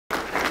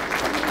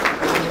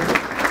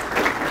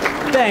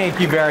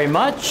Thank you very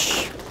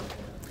much.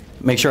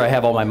 Make sure I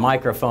have all my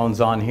microphones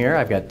on here.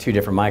 I've got 2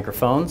 different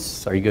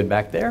microphones. Are you good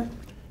back there?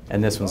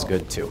 And this one's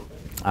good too.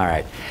 All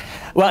right.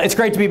 Well, it's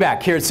great to be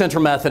back here at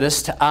Central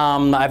Methodist.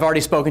 I've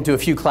already spoken to a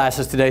few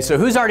classes today, so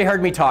who's already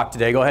heard me talk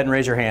today? Go ahead and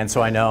raise your hand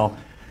so I know.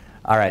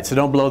 All right, so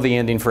don't blow the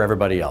ending for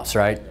everybody else,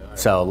 right?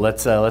 So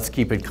let's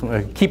keep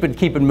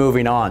it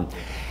moving on.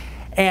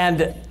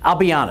 And I'll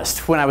be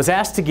honest, when I was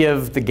asked to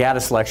give the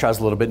Gaddis lecture, I was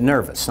a little bit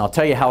nervous, and I'll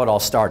tell you how it all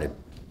started.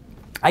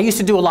 I used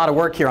to do a lot of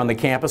work here on the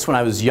campus when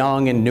I was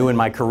young and new in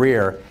my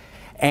career.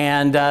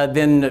 And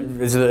then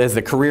as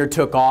the career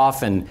took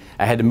off and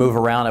I had to move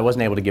around, I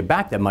wasn't able to get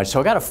back that much. So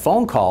I got a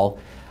phone call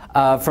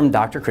from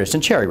Dr.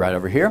 Kristen Cherry right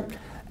over here.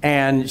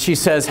 And she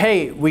says,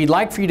 hey, we'd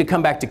like for you to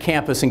come back to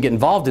campus and get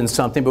involved in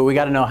something, but we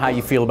got to know how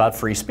you feel about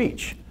free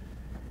speech.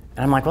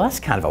 And I'm like, well,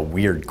 that's kind of a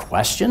weird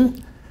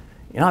question.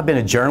 You know, I've been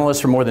a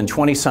journalist for more than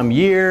 20-some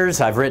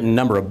years. I've written a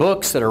number of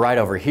books that are right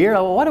over here.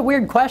 Oh, what a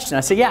weird question.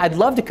 I said, yeah, I'd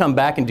love to come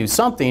back and do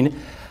something.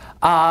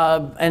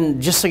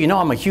 And just so you know,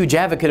 I'm a huge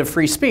advocate of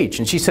free speech.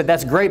 And she said,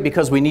 that's great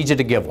because we need you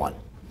to give one.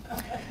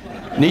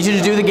 Need you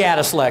to do the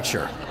Gaddis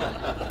lecture.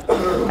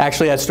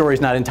 Actually, that story's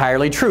not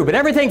entirely true. But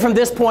everything from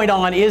this point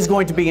on is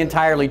going to be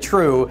entirely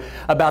true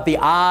about the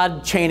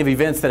odd chain of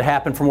events that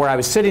happened from where I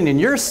was sitting in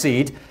your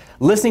seat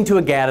listening to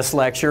a Gaddis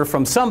lecture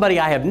from somebody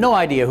I have no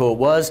idea who it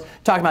was,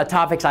 talking about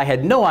topics I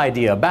had no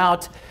idea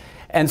about.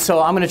 And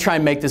so I'm going to try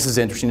and make this as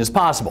interesting as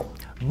possible.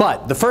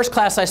 But the first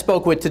class I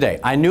spoke with today,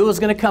 I knew it was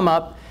going to come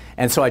up,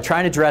 and so I try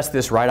and address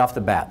this right off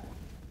the bat.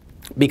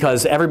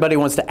 Because everybody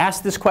wants to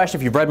ask this question.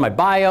 If you've read my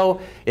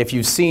bio, if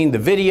you've seen the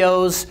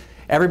videos,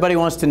 everybody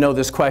wants to know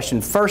this question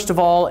first of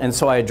all, and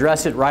so I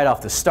address it right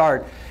off the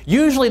start.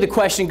 Usually the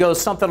question goes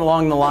something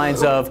along the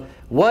lines of,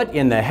 what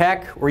in the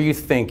heck were you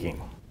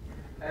thinking?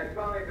 And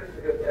finally, this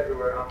is just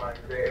everywhere online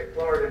today. A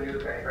Florida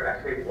news anchor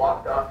actually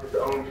walked off his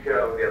own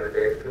show the other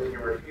day because he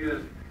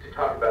refused to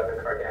talk about the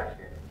Kardashians.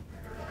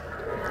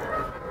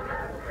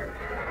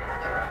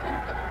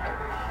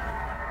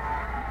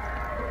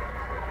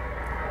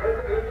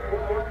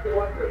 What's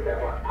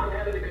this one? I'm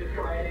having a good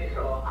Friday,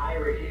 so I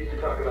refuse to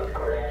talk about the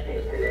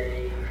Kardashians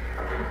today.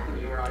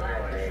 You're on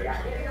your way. I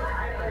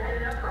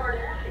had enough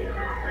Kardashians.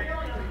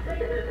 I'm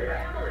sick of this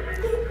family.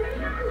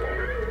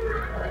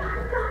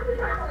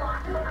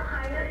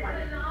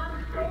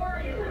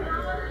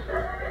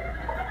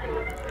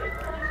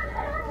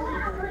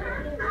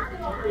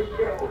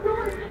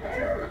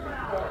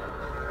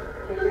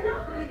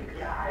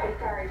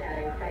 Sorry,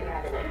 Daddy. I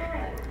got it.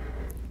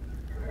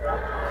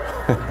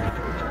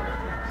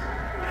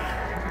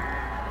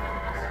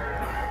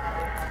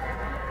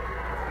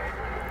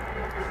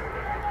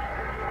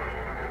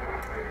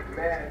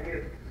 Man,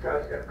 he's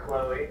such a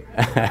Chloe.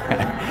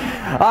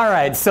 All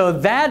right, so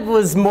that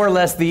was more or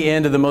less the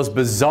end of the most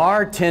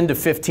bizarre 10 to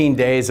 15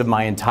 days of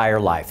my entire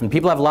life. And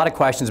people have a lot of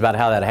questions about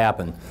how that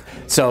happened.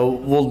 So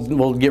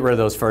we'll get rid of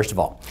those first of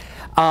all.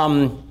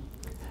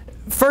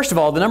 First of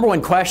all, the number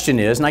one question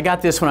is, and I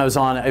got this when I was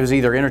on, it was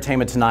either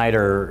Entertainment Tonight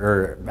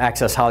or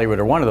Access Hollywood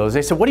or one of those.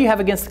 They said, what do you have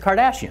against the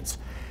Kardashians?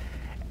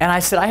 And I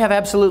said, I have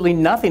absolutely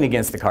nothing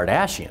against the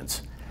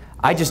Kardashians.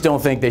 I just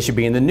don't think they should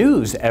be in the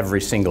news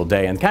every single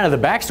day. And kind of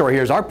the backstory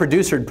here is our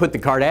producer had put the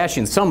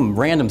Kardashians, some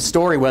random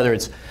story, whether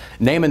it's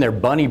naming their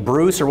bunny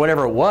Bruce or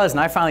whatever it was, and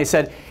I finally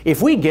said,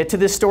 if we get to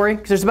this story,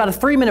 because there's about a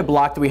 3-minute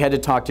block that we had to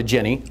talk to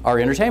Jenny, our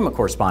entertainment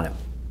correspondent.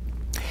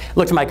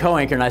 Looked at my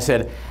co-anchor and I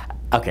said,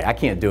 okay, I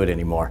can't do it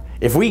anymore.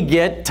 If we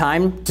get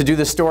time to do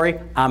this story,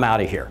 I'm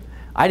out of here.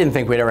 I didn't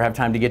think we'd ever have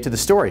time to get to the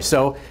story.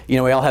 So, you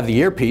know, we all have the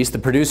earpiece. The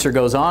producer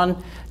goes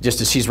on,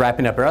 just as she's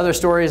wrapping up her other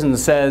stories, and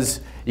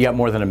says, you got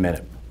more than a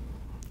minute.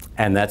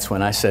 And that's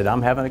when I said,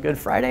 I'm having a good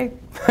Friday.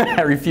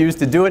 I refused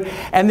to do it.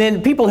 And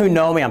then people who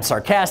know me, I'm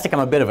sarcastic, I'm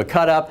a bit of a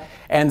cut-up.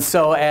 And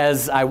so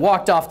as I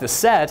walked off the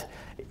set,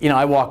 you know,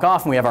 I walk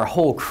off and we have our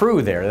whole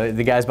crew there,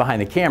 the guys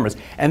behind the cameras,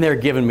 and they're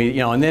giving me, you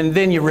know, and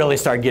then you really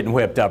start getting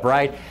whipped up,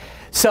 right?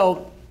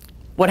 So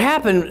what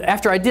happened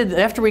after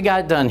we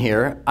got done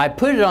here, I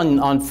put it on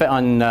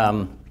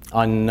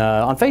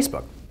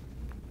Facebook,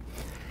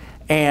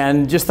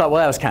 and just thought,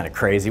 well, that was kind of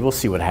crazy. We'll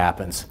see what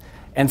happens.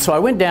 And so I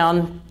went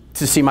down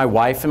to see my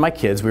wife and my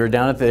kids. They were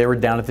down at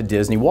the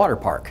Disney water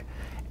park,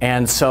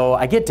 and so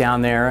I get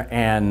down there,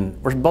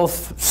 and we're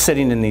both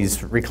sitting in these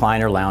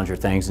recliner lounger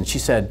things. And she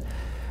said,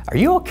 "Are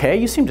you okay?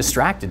 You seem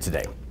distracted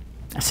today."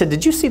 I said,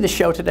 "Did you see the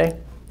show today?"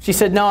 She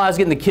said, "No, I was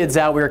getting the kids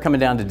out. We were coming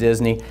down to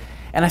Disney."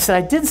 And I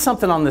said, I did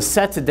something on the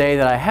set today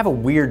that I have a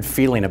weird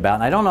feeling about,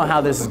 and I don't know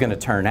how this is going to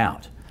turn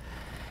out.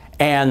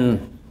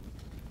 And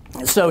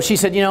so she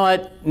said, you know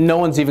what, no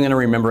one's even going to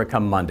remember it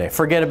come Monday.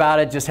 Forget about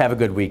it, just have a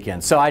good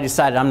weekend. So I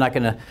decided I'm not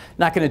going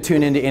to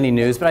tune into any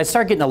news, but I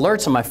started getting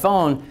alerts on my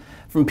phone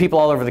from people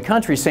all over the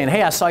country saying,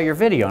 hey, I saw your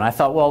video. And I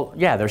thought, well,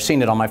 yeah, they're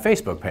seeing it on my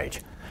Facebook page.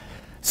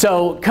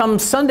 So come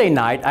Sunday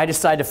night, I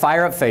decided to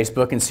fire up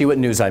Facebook and see what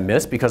news I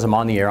missed because I'm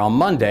on the air on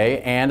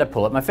Monday, and I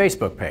pull up my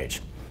Facebook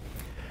page.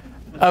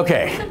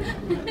 Okay,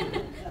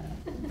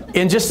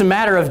 in just a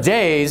matter of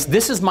days,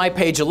 this is my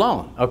page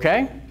alone,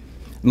 okay?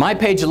 My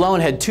page alone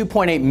had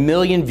 2.8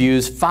 million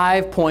views,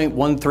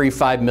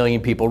 5.135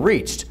 million people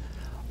reached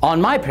on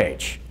my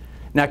page.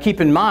 Now keep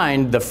in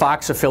mind, the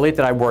Fox affiliate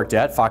that I worked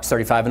at, Fox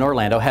 35 in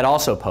Orlando, had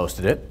also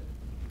posted it.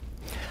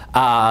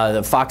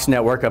 The Fox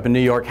network up in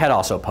New York had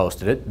also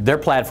posted it. Their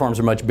platforms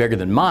are much bigger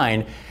than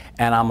mine.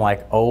 And I'm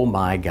like, oh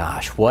my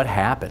gosh, what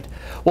happened?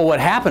 Well, what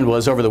happened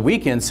was over the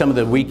weekend, some of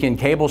the weekend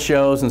cable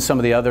shows and some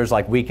of the others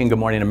like Weekend Good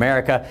Morning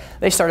America,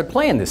 they started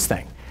playing this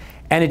thing.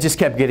 And it just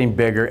kept getting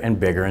bigger and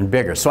bigger and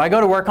bigger. So I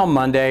go to work on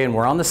Monday and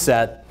we're on the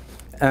set.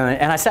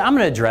 And I said, I'm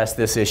going to address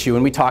this issue,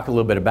 and we talk a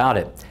little bit about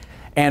it.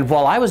 And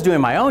while I was doing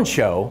my own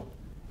show,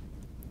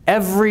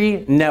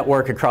 every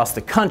network across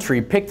the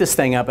country picked this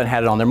thing up and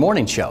had it on their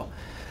morning show.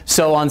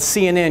 So on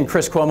CNN,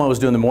 Chris Cuomo was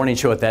doing the morning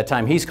show at that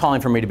time. He's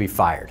calling for me to be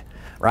fired.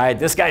 Right?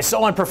 This guy's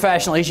so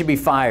unprofessional, he should be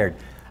fired.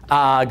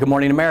 Good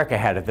Morning America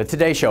had it. The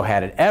Today Show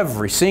had it.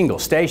 Every single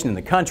station in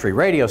the country,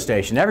 radio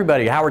station,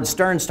 everybody, Howard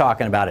Stern's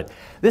talking about it.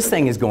 This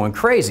thing is going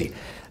crazy.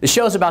 The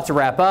show's about to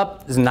wrap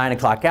up. It's a 9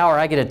 o'clock hour.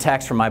 I get a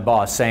text from my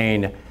boss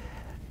saying,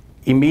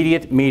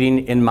 immediate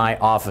meeting in my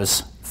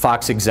office.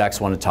 Fox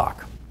execs want to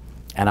talk.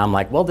 And I'm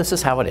like, well, this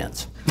is how it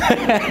ends.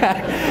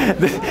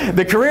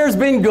 the career's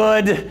been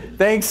good.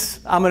 Thanks.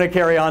 I'm going to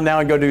carry on now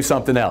and go do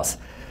something else.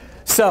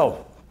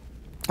 So,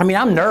 I mean,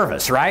 I'm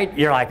nervous, right?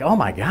 You're like, oh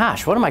my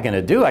gosh, what am I going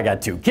to do? I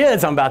got 2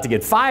 kids, I'm about to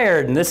get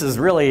fired, and this is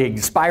really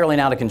spiraling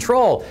out of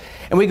control.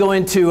 And we go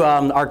into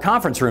our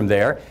conference room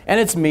there, and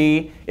it's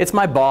me, it's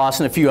my boss,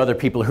 and a few other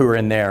people who are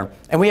in there.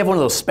 And we have one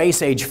of those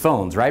space-age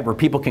phones, right, where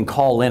people can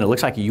call in. It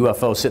looks like a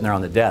UFO sitting there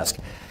on the desk.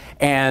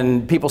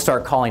 And people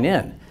start calling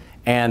in.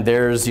 And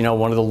there's, you know,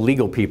 one of the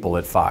legal people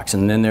at Fox,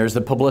 and then there's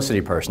the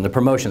publicity person, the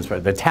promotions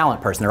person, the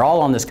talent person. They're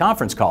all on this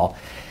conference call.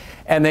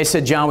 And they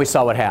said, John, we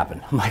saw what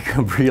happened. I'm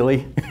like,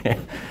 really?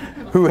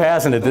 Who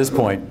hasn't at this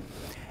point?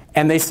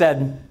 And they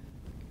said,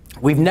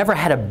 we've never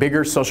had a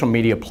bigger social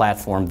media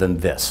platform than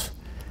this.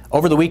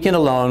 Over the weekend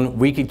alone,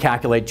 we could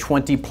calculate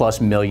 20+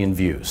 million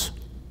views.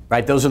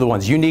 Right? Those are the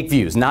ones, unique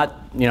views,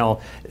 not, you know,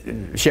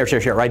 share,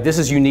 right? This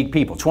is unique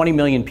people, 20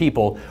 million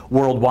people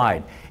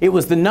worldwide. It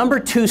was the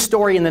 #2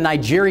 story in the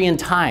Nigerian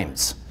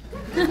Times.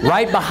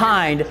 Right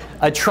behind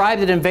a tribe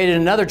that invaded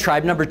another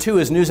tribe. #2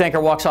 is news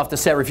anchor walks off the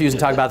set refusing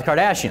to talk about the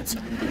Kardashians.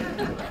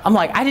 I'm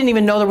like, I didn't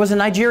even know there was a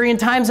Nigerian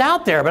Times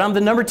out there, but I'm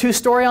the #2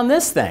 story on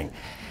this thing.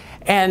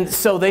 And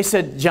so they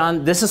said,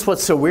 John, this is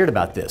what's so weird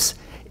about this,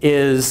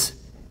 is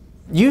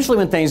usually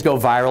when things go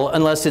viral,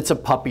 unless it's a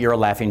puppy or a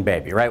laughing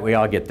baby, right? We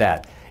all get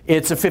that.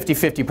 It's a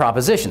 50-50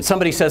 proposition.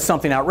 Somebody says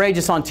something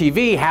outrageous on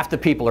TV, half the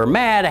people are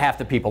mad, half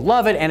the people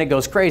love it, and it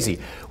goes crazy.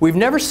 We've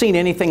never seen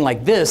anything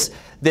like this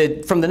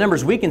that, from the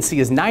numbers we can see,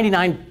 is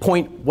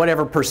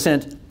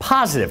 99%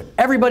 positive.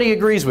 Everybody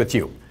agrees with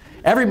you.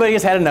 Everybody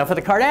has had enough of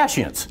the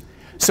Kardashians.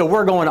 So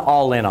we're going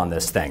all in on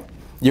this thing.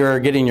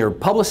 You're getting your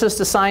publicist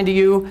assigned to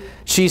you.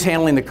 She's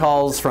handling the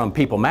calls from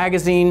People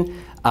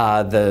Magazine,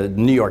 the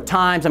New York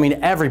Times, I mean,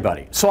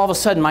 everybody. So all of a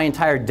sudden, my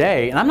entire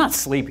day, and I'm not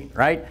sleeping,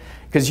 right?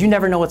 Because you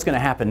never know what's going to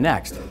happen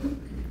next.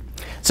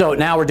 So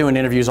now we're doing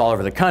interviews all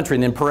over the country,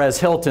 and then Perez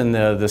Hilton,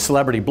 the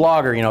celebrity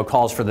blogger, you know,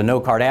 calls for the No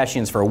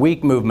Kardashians for a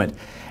Week movement,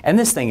 and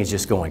this thing is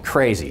just going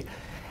crazy.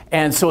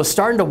 And so it's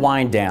starting to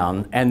wind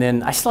down, and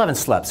then I still haven't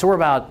slept. So we're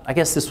about, I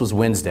guess this was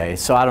Wednesday,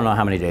 so I don't know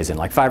how many days in,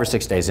 like 5 or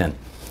 6 days in,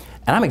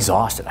 and I'm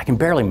exhausted. I can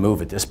barely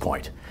move at this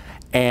point.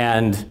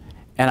 And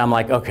I'm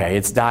like, okay,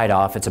 it's died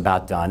off, it's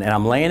about done, and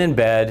I'm laying in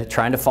bed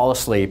trying to fall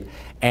asleep.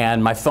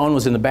 And my phone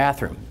was in the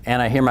bathroom, and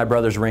I hear my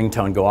brother's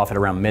ringtone go off at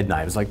around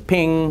midnight. It was like,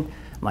 ping.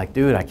 I'm like,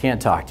 dude, I can't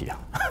talk to you.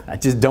 I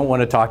just don't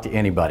want to talk to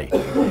anybody.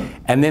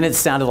 And then it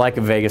sounded like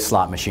a Vegas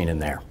slot machine in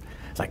there.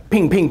 It's like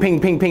ping, ping,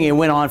 ping, ping, ping. It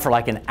went on for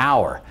like an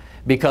hour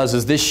because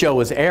as this show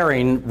was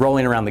airing,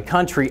 rolling around the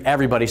country,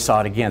 everybody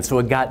saw it again. So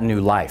it got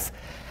new life.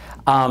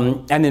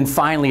 And then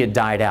finally it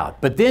died out.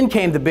 But then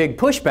came the big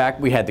pushback.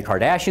 We had the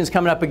Kardashians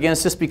coming up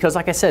against us because,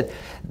 like I said,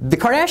 the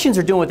Kardashians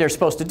are doing what they're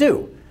supposed to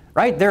do,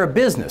 right? They're a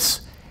business.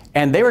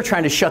 And they were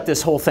trying to shut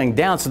this whole thing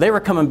down, so they were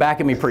coming back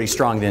at me pretty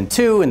strong then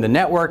too, and the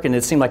network, and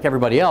it seemed like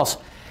everybody else.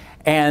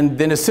 And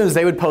then as soon as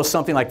they would post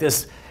something like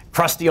this,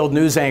 crusty old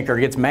news anchor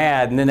gets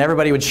mad, and then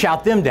everybody would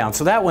shout them down,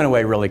 so that went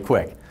away really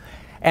quick.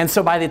 And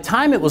so by the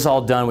time it was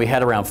all done, we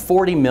had around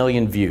 40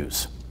 million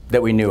views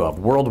that we knew of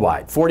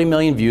worldwide. 40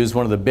 million views,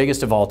 one of the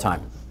biggest of all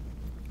time.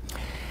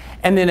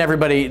 And then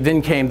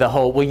then came the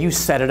whole, well, you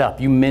set it up,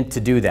 you meant to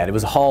do that. It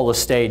was all a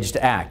staged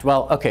act.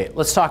 Well, okay,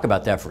 let's talk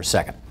about that for a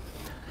second.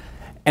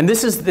 And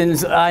this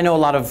is, I know a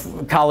lot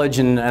of college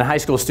and high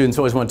school students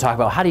always want to talk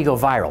about how do you go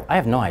viral. I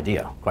have no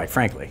idea, quite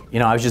frankly. You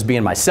know, I was just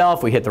being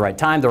myself. We hit the right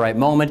time, the right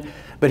moment.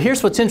 But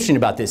here's what's interesting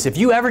about this. If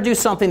you ever do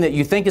something that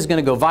you think is going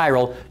to go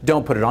viral,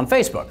 don't put it on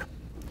Facebook.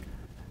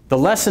 The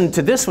lesson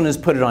to this one is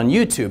put it on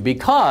YouTube,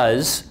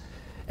 because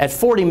at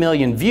 40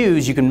 million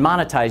views, you can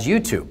monetize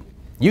YouTube.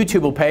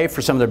 YouTube will pay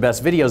for some of their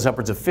best videos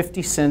upwards of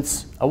 50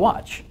 cents a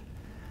watch.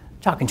 I'm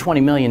talking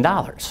 $20 million.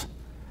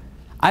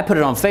 I put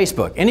it on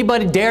Facebook.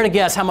 Anybody dare to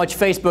guess how much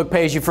Facebook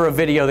pays you for a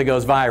video that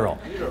goes viral?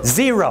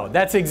 Zero.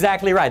 That's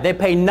exactly right. They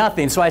pay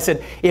nothing. So I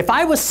said, if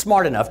I was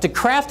smart enough to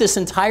craft this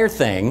entire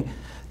thing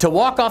to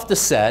walk off the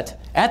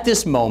set at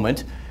this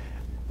moment.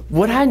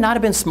 Would I not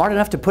have been smart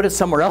enough to put it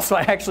somewhere else so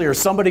I actually, or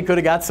somebody could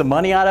have got some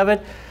money out of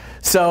it?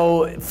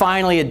 So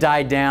finally it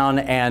died down,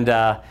 and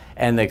the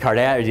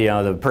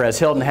the Perez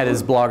Hilton had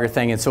his blogger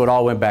thing, and so it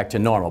all went back to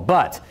normal.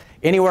 But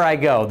anywhere I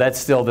go, that's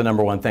still the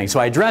number one thing. So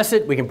I address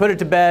it, we can put it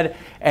to bed,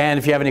 and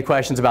if you have any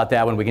questions about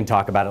that one, we can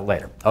talk about it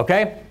later.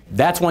 Okay?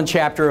 That's one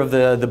chapter of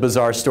the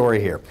bizarre story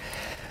here.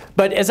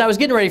 But as I was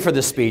getting ready for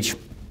this speech,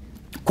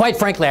 quite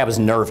frankly, I was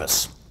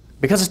nervous.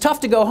 Because it's tough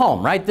to go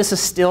home, right? This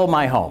is still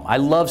my home. I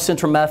love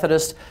Central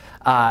Methodist.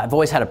 I've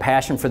always had a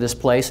passion for this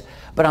place.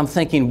 But I'm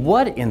thinking,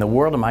 what in the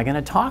world am I going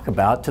to talk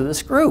about to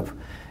this group?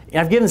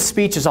 I've given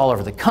speeches all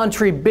over the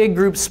country, big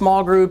groups,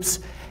 small groups,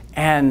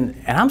 and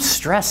I'm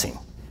stressing.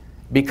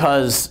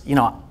 Because, you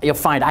know, you'll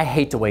find I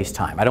hate to waste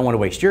time. I don't want to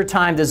waste your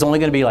time. This is only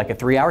going to be like a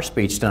 3-hour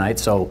speech tonight,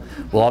 so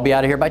we'll all be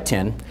out of here by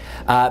 10.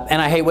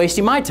 And I hate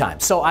wasting my time.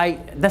 So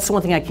that's the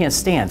one thing I can't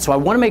stand. So I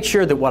want to make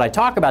sure that what I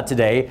talk about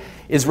today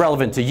is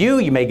relevant to you.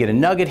 You may get a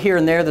nugget here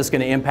and there that's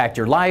going to impact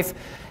your life.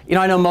 You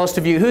know, I know most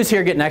of you, who's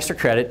here getting extra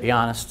credit? Be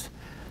honest.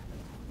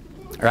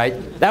 All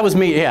right? That was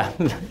me, yeah.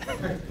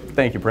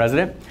 Thank you,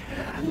 President.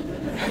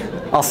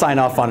 I'll sign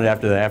off on it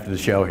after the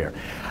show here.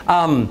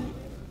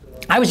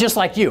 I was just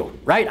like you,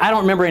 right? I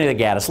don't remember any of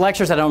the Gaddis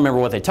lectures. I don't remember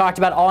what they talked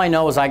about. All I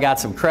know is I got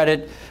some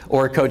credit,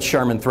 or Coach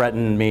Sherman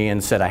threatened me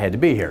and said I had to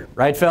be here.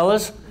 Right,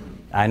 fellas?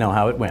 I know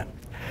how it went.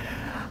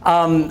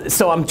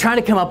 So I'm trying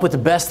to come up with the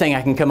best thing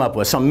I can come up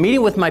with. So I'm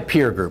meeting with my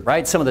peer group,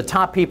 right? Some of the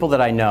top people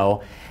that I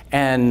know.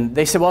 And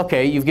they said, well,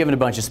 okay, you've given a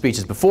bunch of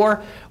speeches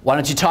before. Why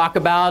don't you talk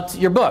about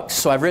your books?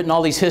 So I've written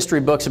all these history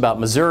books about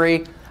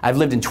Missouri. I've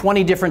lived in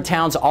 20 different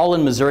towns, all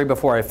in Missouri,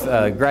 before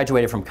I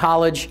graduated from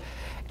college.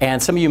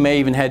 And some of you may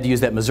even had to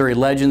use that Missouri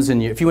Legends.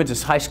 And if you went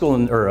to high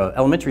school or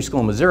elementary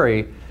school in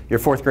Missouri, your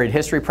 4th grade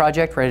history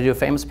project, ready to do a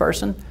famous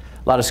person,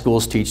 a lot of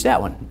schools teach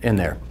that one in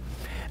there.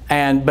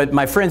 But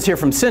my friends here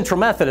from Central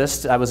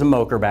Methodist, I was a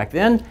moker back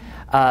then,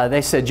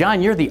 they said,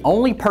 John, you're the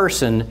only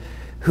person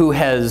who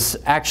has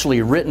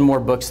actually written more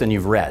books than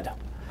you've read.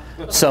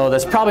 So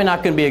that's probably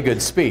not going to be a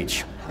good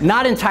speech.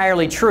 Not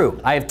entirely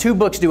true. I have 2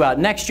 books due out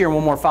next year and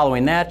 1 more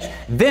following that.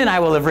 Then I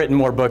will have written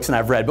more books than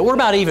I've read. But we're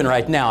about even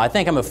right now. I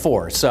think I'm at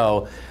 4,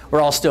 so we're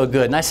all still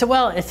good. And I said,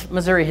 well, it's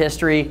Missouri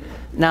history.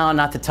 No,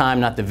 not the time,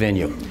 not the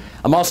venue.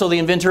 I'm also the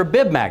inventor of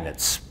bib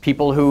magnets.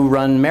 People who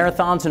run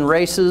marathons and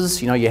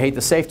races, you know, you hate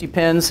the safety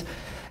pins.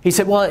 He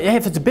said, well,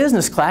 if it's a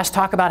business class,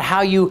 talk about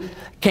how you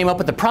came up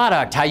with the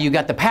product, how you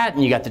got the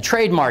patent, you got the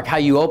trademark, how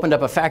you opened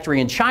up a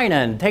factory in China,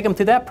 and take them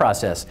through that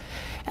process.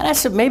 And I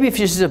said, maybe if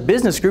you're just a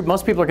business group,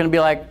 most people are going to be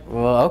like,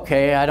 well,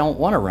 okay, I don't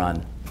want to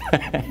run.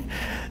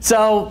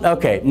 So,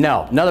 okay,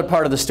 no, another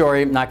part of the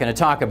story, I'm not going to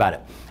talk about it.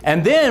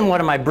 And then one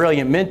of my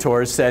brilliant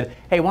mentors said,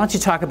 hey, why don't you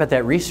talk about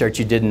that research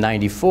you did in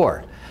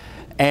 '94?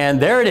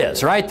 And there it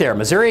is, right there.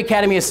 Missouri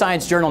Academy of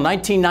Science Journal,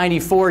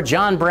 1994,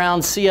 John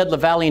Brown, C. Ed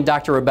LaValle, and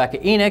Dr. Rebecca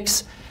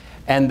Enix.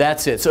 And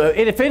that's it. So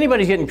if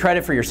anybody's getting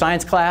credit for your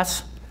science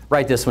class,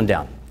 write this one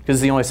down, because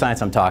it's the only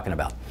science I'm talking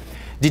about.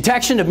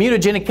 Detection of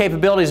mutagenic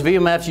capabilities of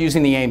VMFs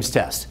using the Ames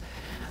test.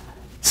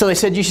 So they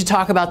said, you should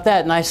talk about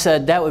that. And I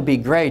said, that would be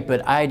great,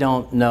 but I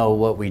don't know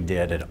what we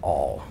did at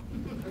all.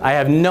 I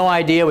have no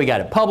idea. We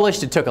got it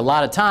published. It took a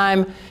lot of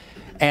time.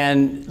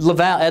 And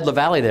Ed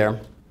LaValle there,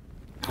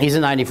 he's a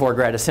 '94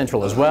 grad at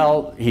Central as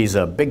well. He's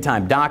a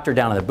big-time doctor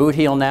down in the Boot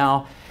Heel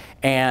now.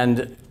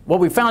 And what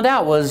we found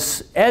out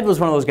was Ed was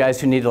one of those guys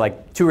who needed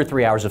like 2 or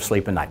 3 hours of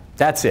sleep a night.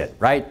 That's it,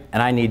 right?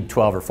 And I need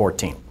 12 or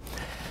 14.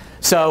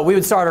 So we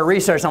would start our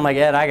research. I'm like,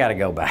 Ed, I got to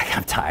go back.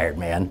 I'm tired,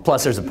 man.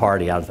 Plus, there's a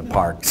party out at the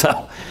park.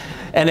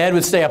 And Ed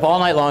would stay up all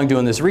night long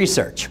doing this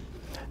research.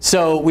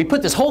 So we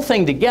put this whole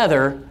thing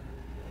together,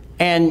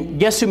 and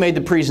guess who made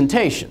the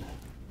presentation?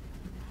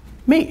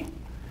 Me.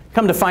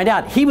 Come to find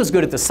out, he was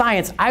good at the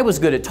science. I was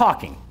good at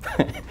talking.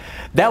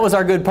 That was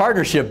our good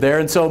partnership there.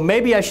 And so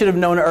maybe I should have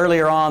known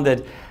earlier on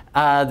that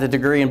the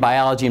degree in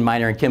biology and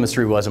minor in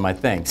chemistry wasn't my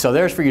thing. So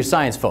there's for you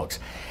science folks.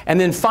 And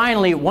then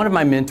finally, one of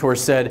my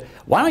mentors said,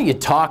 why don't you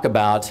talk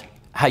about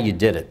how you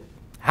did it?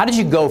 How did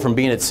you go from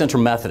being at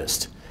Central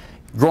Methodist,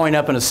 growing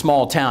up in a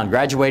small town,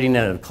 graduating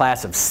in a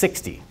class of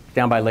 60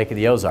 down by Lake of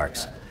the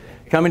Ozarks,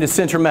 coming to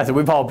Central Methodist,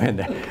 we've all been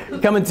there,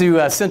 coming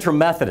to Central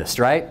Methodist,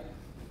 right?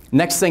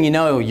 Next thing you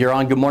know, you're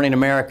on Good Morning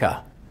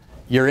America.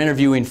 You're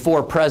interviewing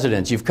 4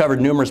 presidents. You've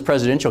covered numerous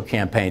presidential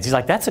campaigns. He's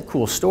like, that's a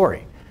cool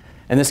story.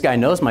 And this guy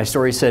knows my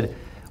story. He said,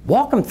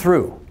 walk him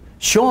through.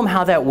 Show him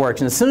how that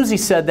works. And as soon as he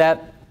said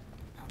that,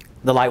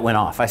 the light went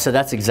off. I said,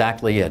 that's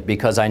exactly it,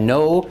 because I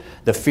know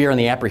the fear and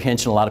the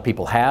apprehension a lot of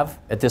people have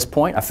at this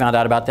point. I found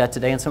out about that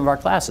today in some of our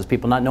classes,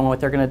 people not knowing what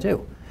they're going to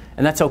do.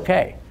 And that's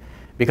okay,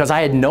 because I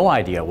had no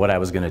idea what I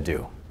was going to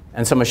do.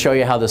 And so I'm going to show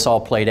you how this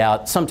all played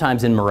out,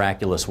 sometimes in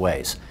miraculous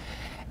ways.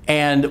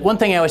 And one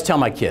thing I always tell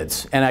my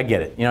kids, and I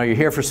get it, you know, you're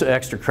here for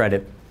extra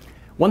credit.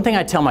 One thing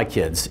I tell my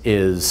kids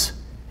is,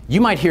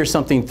 you might hear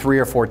something 3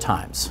 or 4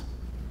 times,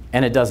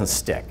 and it doesn't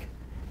stick.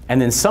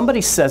 And then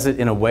somebody says it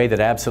in a way that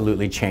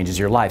absolutely changes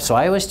your life. So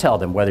I always tell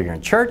them, whether you're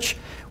in church,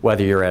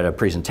 whether you're at a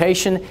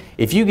presentation,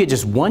 if you get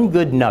just one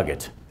good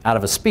nugget out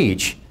of a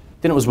speech,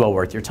 then it was well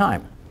worth your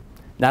time.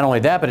 Not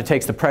only that, but it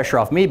takes the pressure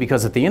off me,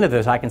 because at the end of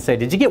this I can say,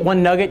 did you get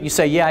one nugget? You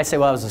say, yeah. I say,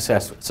 well, it was a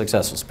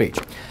successful speech.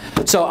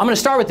 So I'm going to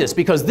start with this,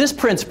 because this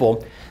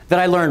principle that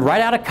I learned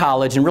right out of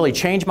college and really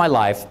changed my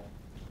life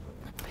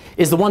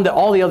is the one that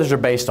all the others are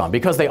based on,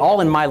 because they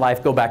all in my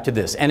life go back to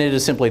this, and it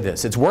is simply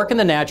this. It's work in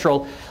the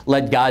natural,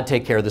 let God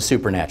take care of the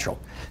supernatural.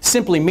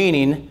 Simply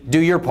meaning, do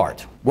your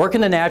part. Work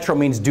in the natural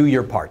means do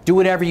your part. Do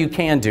whatever you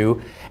can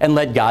do, and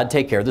let God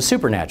take care of the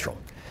supernatural.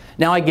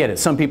 Now I get it.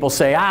 Some people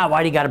say,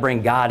 why do you got to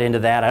bring God into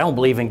that? I don't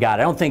believe in God.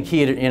 I don't think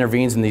He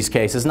intervenes in these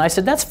cases. And I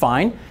said, that's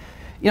fine.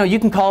 You know, you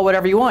can call it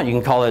whatever you want. You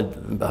can call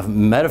it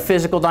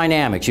metaphysical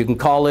dynamics. You can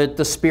call it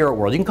the spirit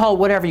world. You can call it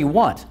whatever you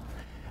want.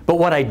 But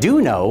what I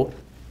do know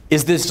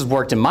is this has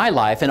worked in my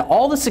life, and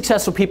all the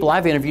successful people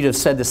I've interviewed have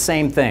said the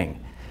same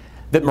thing,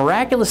 that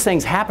miraculous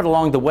things happen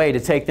along the way to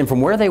take them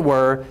from where they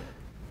were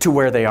to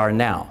where they are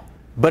now.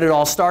 But it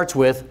all starts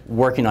with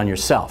working on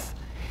yourself.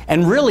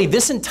 And really,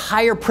 this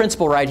entire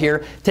principle right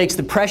here takes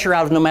the pressure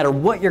out of no matter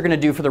what you're going to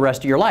do for the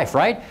rest of your life,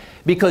 right?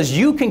 Because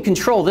you can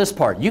control this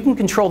part. You can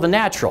control the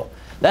natural.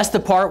 That's the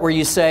part where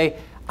you say,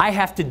 I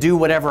have to do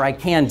whatever I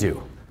can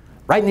do,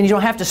 right? And then you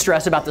don't have to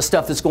stress about the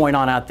stuff that's going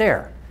on out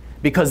there,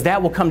 because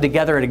that will come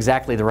together at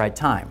exactly the right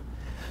time.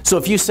 So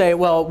if you say,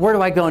 well, where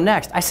do I go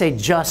next? I say,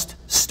 just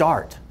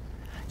start.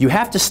 You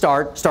have to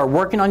start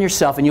working on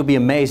yourself, and you'll be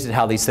amazed at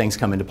how these things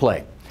come into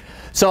play.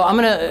 So I'm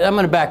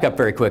gonna back up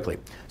very quickly.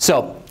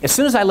 So as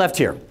soon as I left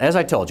here, as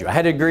I told you, I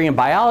had a degree in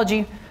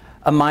biology,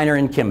 a minor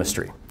in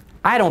chemistry.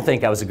 I don't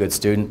think I was a good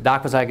student.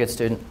 Doc, was I a good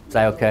student? Was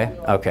I okay?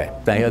 Okay,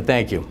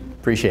 thank you.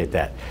 Appreciate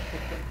that.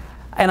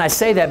 And I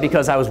say that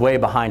because I was way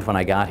behind when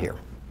I got here.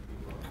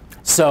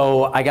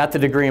 So I got the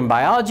degree in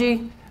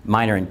biology,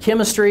 minor in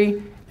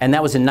chemistry, and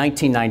that was in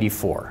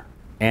 1994.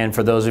 And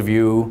for those of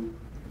you,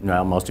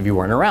 well, most of you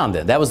weren't around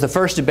then. That was the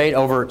first debate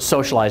over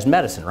socialized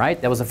medicine,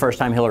 right? That was the first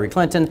time Hillary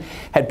Clinton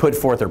had put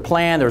forth her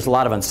plan. There was a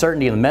lot of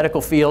uncertainty in the medical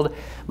field.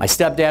 My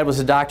stepdad was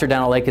a doctor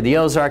down at Lake of the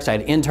Ozarks. I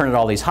had interned at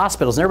all these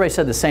hospitals, and everybody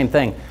said the same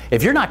thing.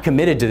 If you're not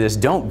committed to this,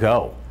 don't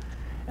go.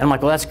 And I'm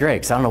like, well, that's great,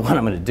 because I don't know what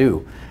I'm going to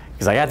do.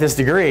 Because I got this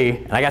degree,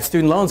 and I got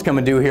student loans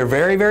coming due here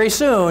very, very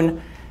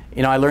soon.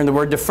 You know, I learned the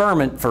word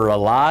deferment for a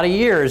lot of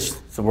years.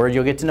 It's a word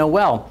you'll get to know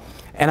well.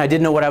 And I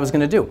didn't know what I was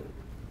going to do.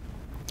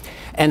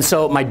 And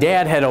so my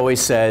dad had always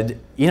said,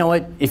 you know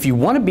what, if you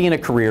want to be in a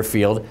career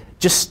field,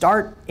 just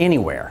start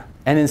anywhere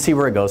and then see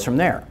where it goes from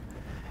there.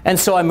 And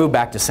so I moved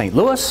back to St.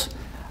 Louis.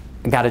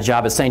 I got a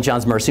job at St.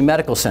 John's Mercy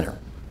Medical Center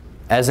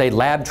as a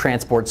lab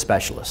transport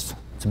specialist.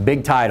 It's a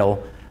big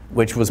title,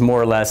 which was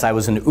more or less I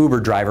was an Uber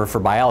driver for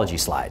biology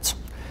slides.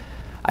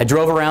 I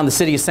drove around the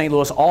city of St.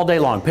 Louis all day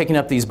long, picking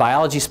up these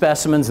biology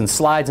specimens and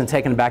slides and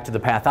taking them back to the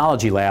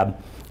pathology lab,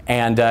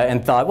 and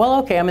thought, well,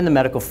 okay, I'm in the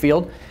medical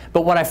field.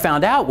 But what I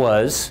found out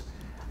was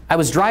I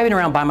was driving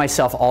around by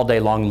myself all day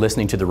long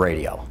listening to the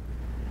radio.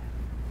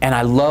 And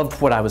I loved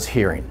what I was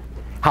hearing.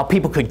 How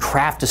people could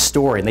craft a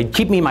story. And they'd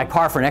keep me in my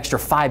car for an extra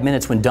 5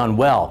 minutes when done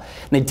well.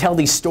 And they'd tell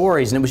these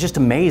stories, and it was just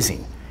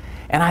amazing.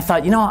 And I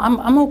thought, you know,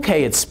 I'm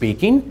okay at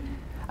speaking.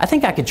 I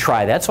think I could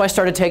try that. So I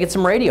started taking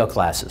some radio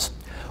classes.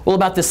 Well,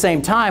 about the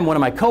same time, one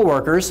of my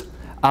coworkers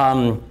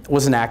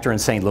was an actor in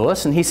St.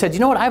 Louis, and he said,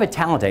 you know what, I have a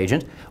talent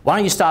agent. Why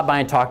don't you stop by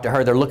and talk to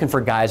her? They're looking for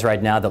guys right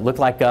now that look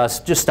like us.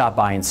 Just stop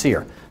by and see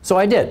her. So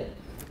I did.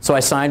 So I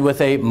signed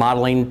with a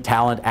modeling,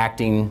 talent,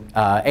 acting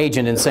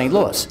agent in St.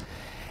 Louis.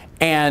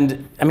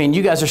 And, I mean,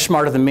 you guys are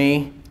smarter than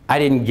me. I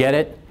didn't get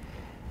it.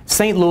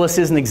 St. Louis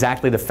isn't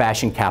exactly the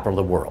fashion capital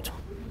of the world,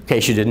 in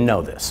case you didn't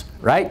know this,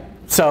 right?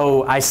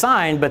 So I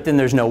signed, but then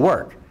there's no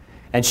work.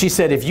 And she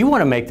said, if you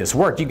want to make this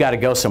work, you got to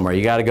go somewhere.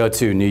 You got to go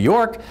to New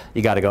York,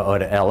 you got to go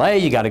to LA,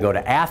 you got to go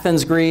to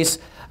Athens, Greece,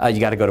 you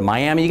got to go to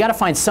Miami. You got to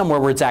find somewhere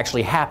where it's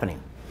actually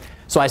happening.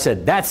 So I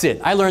said, that's it.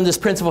 I learned this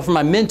principle from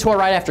my mentor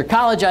right after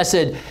college. I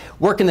said,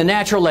 work in the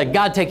natural, let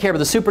God take care of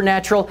the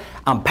supernatural.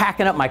 I'm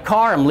packing up my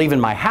car, I'm leaving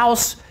my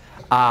house,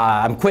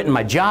 I'm quitting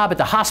my job at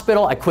the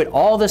hospital. I quit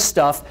all this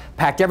stuff,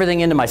 packed everything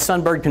into my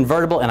Sunbird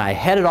convertible, and I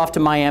headed off to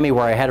Miami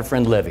where I had a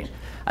friend living.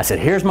 I said,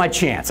 here's my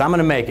chance, I'm going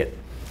to make it.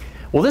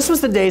 Well, this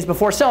was the days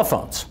before cell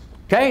phones,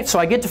 okay? So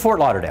I get to Fort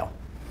Lauderdale,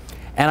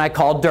 and I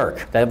called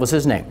Dirk, that was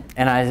his name,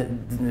 and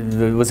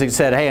I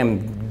said, hey,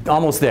 I'm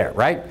almost there,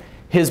 right?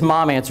 His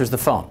mom answers the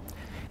phone.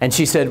 And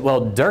she said,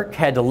 well, Dirk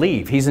had to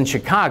leave. He's in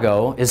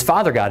Chicago. His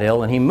father got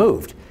ill, and he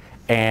moved.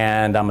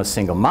 And I'm a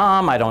single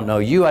mom. I don't know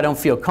you. I don't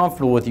feel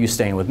comfortable with you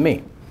staying with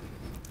me.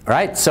 All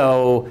right?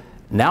 So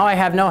now I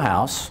have no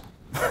house.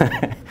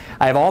 I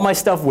have all my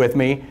stuff with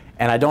me,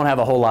 and I don't have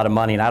a whole lot of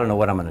money, and I don't know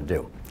what I'm going to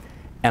do.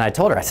 And I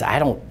told her, I said, I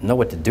don't know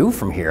what to do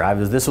from here.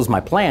 This was my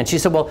plan. She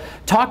said, well,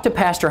 talk to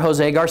Pastor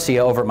Jose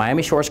Garcia over at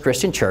Miami Shores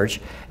Christian Church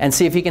and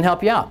see if he can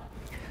help you out.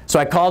 So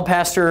I called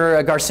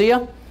Pastor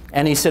Garcia.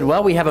 And he said,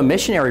 well, we have a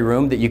missionary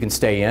room that you can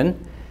stay in.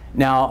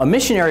 Now, a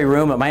missionary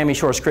room at Miami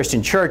Shores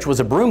Christian Church was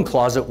a broom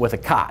closet with a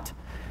cot.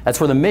 That's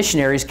where the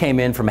missionaries came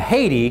in from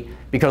Haiti,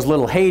 because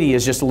little Haiti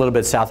is just a little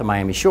bit south of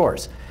Miami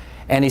Shores.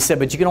 And he said,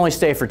 but you can only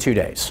stay for 2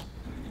 days.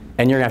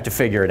 And you're going to have to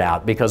figure it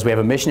out, because we have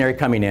a missionary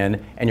coming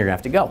in, and you're going to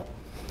have to go.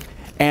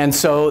 And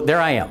so there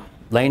I am.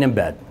 laying in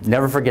bed.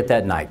 Never forget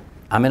that night.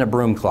 I'm in a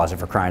broom closet,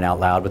 for crying out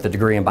loud, with a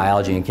degree in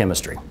biology and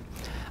chemistry.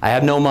 I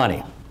have no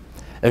money.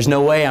 There's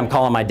no way I'm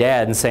calling my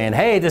dad and saying,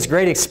 hey, this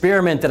great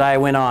experiment that I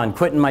went on,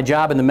 quitting my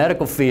job in the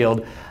medical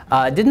field,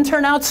 didn't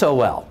turn out so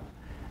well.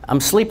 I'm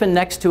sleeping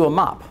next to a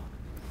mop.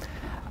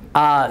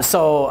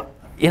 So,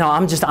 you know,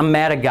 I'm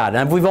mad at God.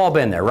 And we've all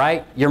been there,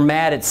 right? You're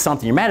mad at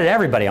something. You're mad at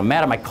everybody. I'm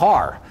mad at my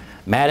car.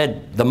 I'm mad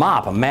at the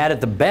mop. I'm mad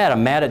at the bed.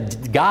 I'm mad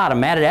at God. I'm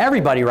mad at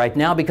everybody right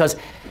now because,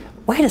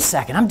 wait a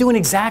second, I'm doing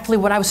exactly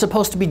what I was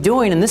supposed to be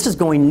doing, and this is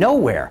going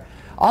nowhere.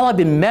 All I've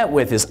been met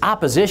with is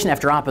opposition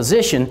after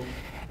opposition.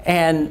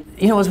 And,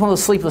 you know, it was one of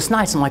those sleepless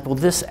nights. I'm like, well,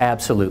 this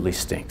absolutely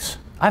stinks.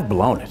 I've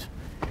blown it.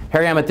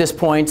 Here I am at this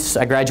point.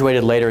 I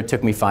graduated later. It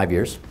took me 5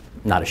 years.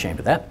 Not ashamed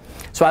of that.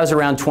 So I was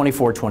around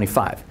 24,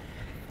 25.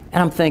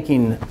 And I'm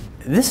thinking,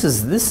 this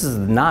is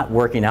not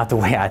working out the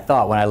way I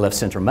thought when I left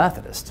Central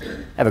Methodist.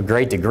 I have a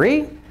great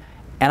degree,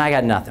 and I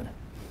got nothing.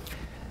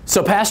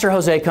 So Pastor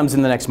Jose comes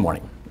in the next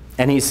morning,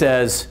 and he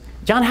says,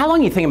 John, how long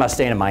are you thinking about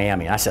staying in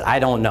Miami? And I said, I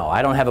don't know.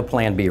 I don't have a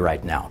plan B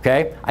right now,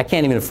 okay? I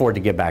can't even afford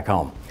to get back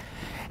home.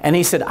 And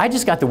he said, I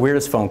just got the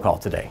weirdest phone call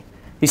today.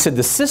 He said,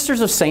 the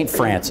Sisters of St.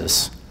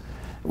 Francis,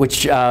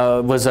 which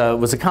was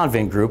a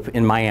convent group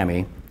in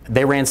Miami,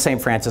 they ran St.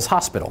 Francis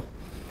Hospital.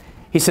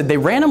 He said, they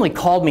randomly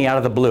called me out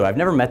of the blue. I've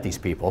never met these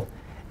people.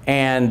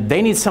 And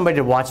they need somebody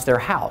to watch their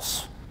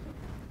house.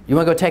 You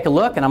want to go take a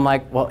look? And I'm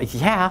like, well,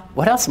 yeah,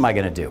 what else am I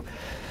going to do?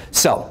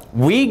 So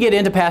we get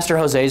into Pastor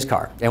Jose's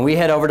car, and we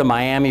head over to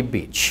Miami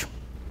Beach.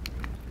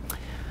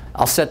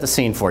 I'll set the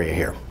scene for you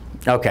here.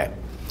 Okay.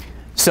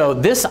 So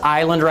this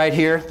island right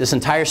here, this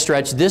entire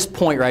stretch, this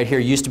point right here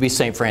used to be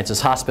St.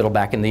 Francis Hospital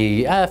back in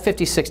the 50s,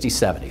 60s,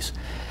 70s.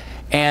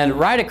 And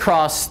right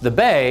across the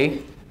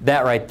bay,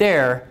 that right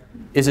there,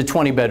 is a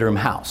 20-bedroom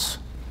house.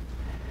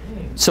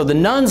 So the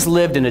nuns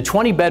lived in a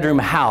 20-bedroom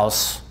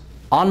house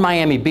on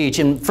Miami Beach.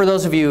 And for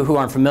those of you who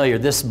aren't familiar,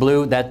 this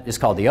blue, that is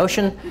called the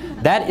ocean.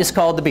 That is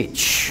called the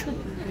beach.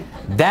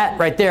 That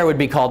right there would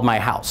be called my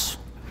house.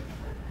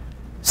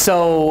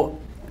 So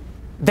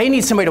they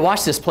need somebody to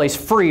watch this place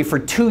free for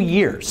 2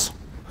 years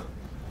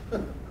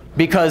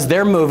because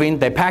they're moving.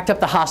 They packed up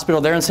the hospital.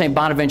 They're in St.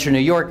 Bonaventure, New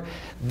York.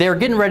 They're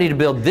getting ready to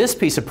build this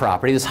piece of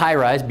property, this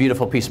high-rise,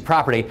 beautiful piece of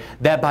property.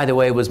 That, by the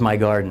way, was my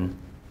garden.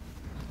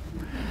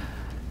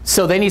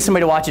 So they need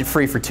somebody to watch it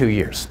free for 2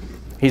 years.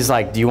 He's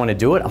like, do you want to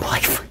do it? I'm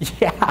like,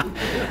 yeah.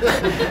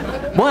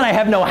 One, I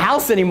have no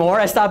house anymore.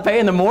 I stopped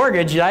paying the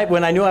mortgage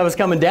when I knew I was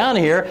coming down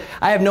here.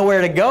 I have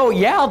nowhere to go.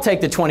 Yeah, I'll take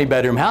the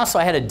 20-bedroom house. So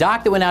I had a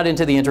dock that went out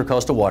into the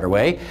Intercoastal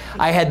Waterway.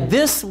 I had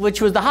this, which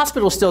was the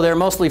hospital still there,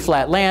 mostly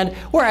flat land,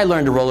 where I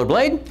learned to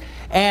rollerblade.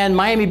 And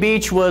Miami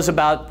Beach was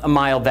about a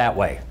mile that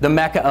way, the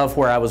mecca of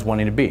where I was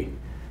wanting to be.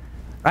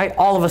 Right?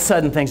 All of a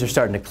sudden, things are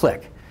starting to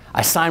click.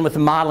 I signed with a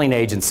modeling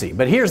agency.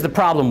 But here's the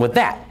problem with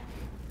that.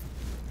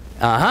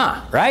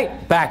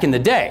 Right? Back in the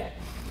day.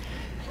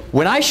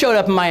 When I showed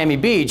up in Miami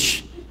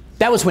Beach,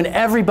 that was when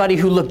everybody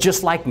who looked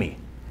just like me,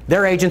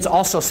 their agents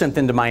also sent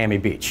them to Miami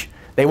Beach.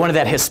 They wanted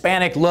that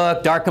Hispanic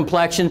look, dark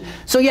complexion.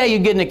 So yeah, you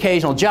get an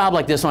occasional job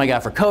like this one I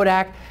got for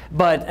Kodak,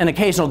 but an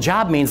occasional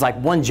job means like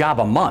one job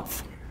a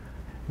month.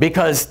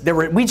 Because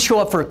we'd show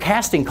up for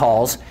casting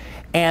calls,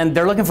 and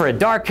they're looking for a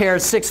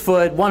dark-haired, 6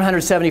 foot,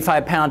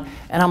 175 pound,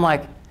 and I'm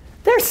like,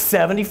 there's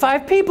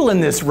 75 people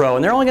in this row,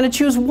 and they're only going to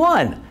choose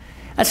one.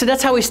 I said,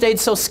 that's how we stayed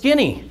so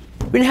skinny.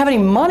 We didn't have any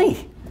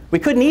money. We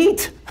couldn't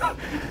eat.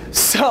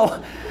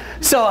 So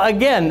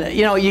again,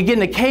 you know, you get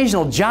an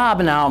occasional job,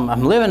 and now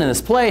I'm living in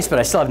this place, but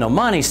I still have no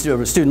money.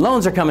 Student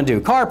loans are coming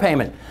due, car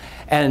payment.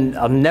 And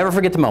I'll never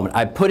forget the moment.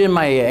 I put in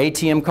my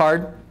ATM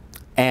card,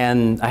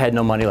 and I had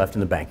no money left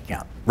in the bank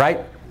account, right?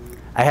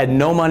 I had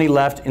no money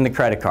left in the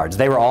credit cards.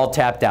 They were all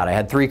tapped out. I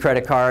had 3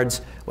 credit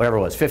cards, whatever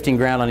it was, 15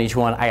 grand on each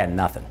one. I had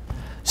nothing.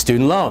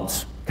 Student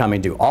loans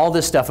coming due, all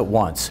this stuff at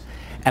once.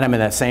 And I'm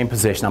in that same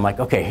position. I'm like,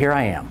 okay, here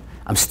I am.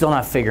 I'm still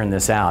not figuring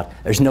this out.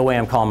 There's no way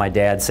I'm calling my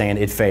dad saying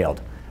it failed.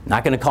 I'm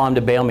not going to call him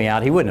to bail me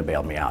out. He wouldn't have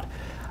bailed me out.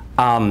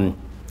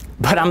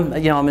 But I'm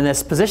in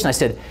this position. I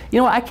said, you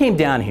know what? I came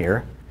down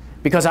here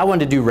because I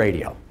wanted to do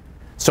radio.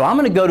 So I'm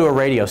going to go to a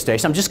radio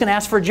station. I'm just going to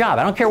ask for a job.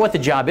 I don't care what the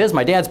job is.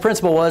 My dad's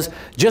principle was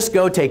just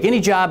go take any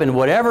job and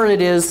whatever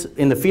it is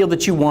in the field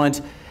that you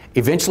want.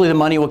 Eventually the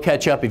money will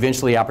catch up.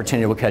 Eventually the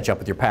opportunity will catch up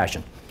with your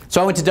passion.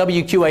 So I went to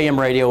WQAM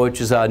radio, which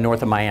is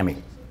north of Miami.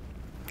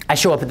 I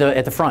show up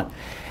at the front.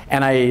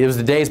 And it was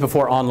the days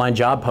before online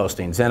job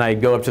postings. And I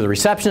go up to the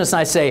receptionist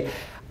and I say,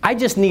 I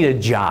just need a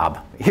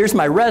job. Here's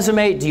my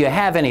resume. Do you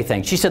have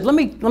anything? She said, let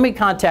me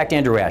contact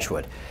Andrew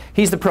Ashwood.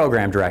 He's the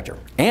program director.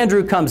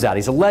 Andrew comes out.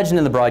 He's a legend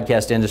in the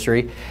broadcast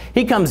industry.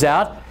 He comes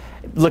out,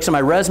 looks at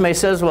my resume,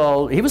 says,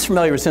 well, he was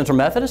familiar with Central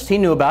Methodist. He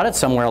knew about it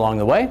somewhere along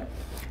the way.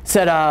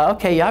 Said,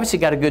 okay, you obviously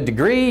got a good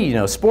degree, you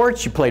know,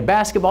 sports, you played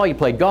basketball, you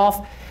played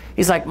golf.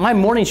 He's like, my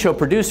morning show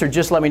producer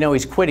just let me know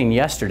he's quitting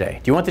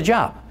yesterday. Do you want the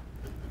job?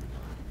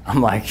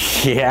 I'm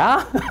like,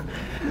 yeah.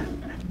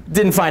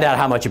 Didn't find out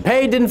how much you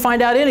paid, didn't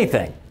find out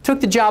anything.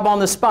 Took the job on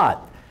the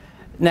spot.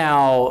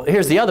 Now,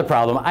 here's the other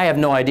problem. I have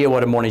no idea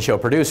what a morning show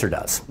producer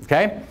does,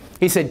 okay?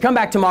 He said, come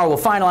back tomorrow, we'll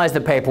finalize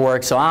the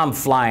paperwork. So I'm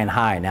flying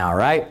high now,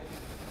 right?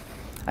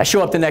 I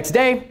show up the next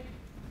day.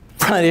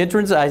 Front of the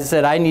entrance, I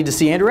said, I need to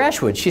see Andrew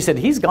Ashwood. She said,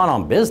 he's gone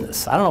on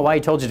business. I don't know why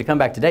he told you to come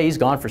back today. He's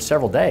gone for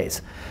several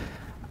days.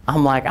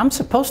 I'm like, I'm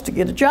supposed to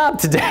get a job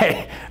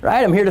today,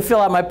 right? I'm here to fill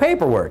out my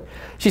paperwork.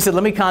 She said,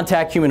 let me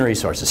contact Human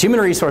Resources. Human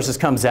Resources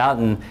comes out,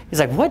 and he's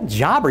like, what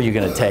job are you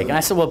going to take? And I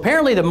said, well,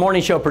 apparently the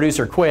morning show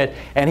producer quit,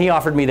 and he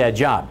offered me that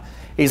job.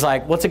 He's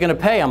like, what's it going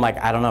to pay? I'm like,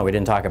 I don't know. We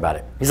didn't talk about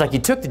it. He's like, you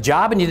took the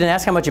job and you didn't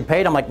ask how much it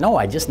paid? I'm like, no,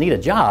 I just need a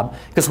job,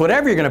 because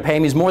whatever you're going to pay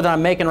me is more than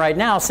I'm making right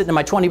now sitting in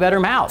my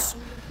 20-bedroom house,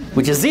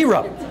 which is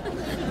zero.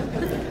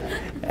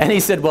 And he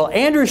said, well,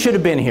 Andrew should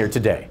have been here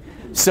today.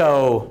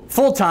 So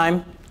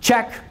full-time,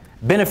 check.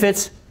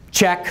 Benefits,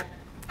 check.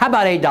 How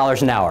about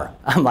 $8 an hour?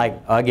 I'm like,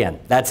 again,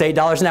 that's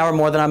 $8 an hour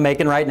more than I'm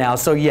making right now,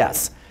 so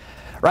yes.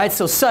 Right,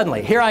 so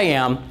suddenly, here I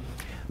am,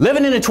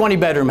 living in a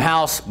 20-bedroom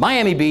house,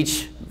 Miami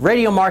Beach,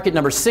 radio market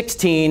number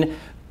 16,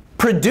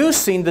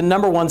 producing the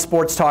 #1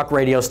 sports talk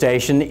radio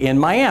station in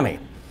Miami.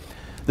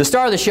 The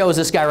star of the show is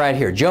this guy right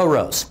here, Joe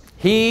Rose.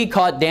 He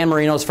caught Dan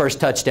Marino's first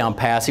touchdown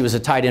pass. He was a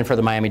tight end for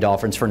the Miami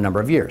Dolphins for a number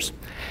of years.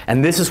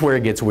 And this is where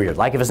it gets weird.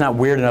 Like, if it's not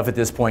weird enough at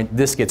this point,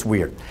 this gets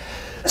weird.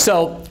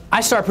 So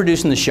I start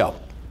producing the show.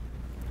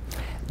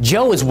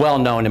 Joe is well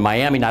known in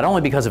Miami, not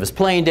only because of his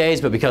playing days,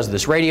 but because of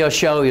this radio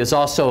show. He was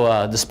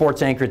also the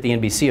sports anchor at the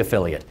NBC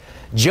affiliate.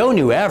 Joe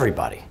knew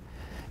everybody.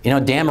 You know,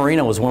 Dan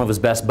Marino was one of his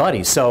best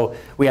buddies. So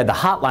we had the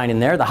hotline in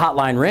there. The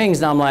hotline rings,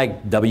 and I'm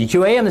like,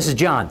 WQAM, this is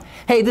John.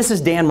 Hey, this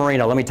is Dan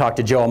Marino. Let me talk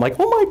to Joe. I'm like,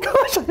 oh my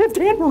gosh, I have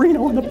Dan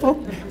Marino on the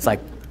phone. It's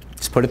like,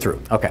 just put it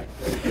through. Okay.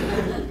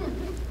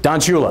 Don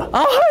Shula.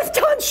 Oh, it's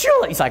Don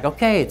Shula. He's like,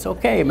 okay, it's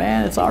okay,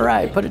 man. It's all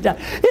right. Put it down.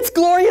 It's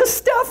Gloria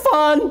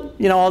Stefan.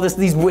 You know, all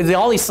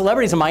these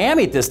celebrities in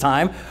Miami at this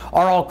time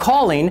are all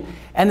calling,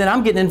 and then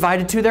I'm getting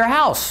invited to their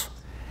house.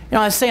 You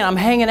know, I was saying, I'm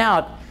hanging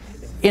out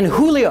in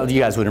Julio.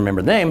 You guys would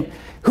remember the name.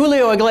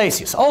 Julio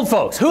Iglesias. Old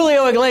folks.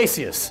 Julio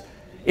Iglesias.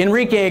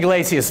 Enrique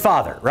Iglesias'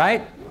 father,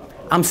 right?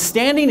 I'm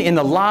standing in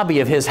the lobby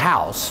of his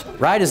house,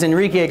 right, as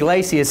Enrique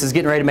Iglesias is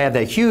getting ready to have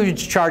that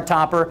huge chart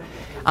topper.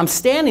 I'm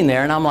standing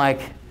there, and I'm like,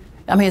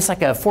 I mean, it's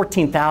like a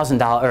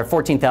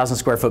 14,000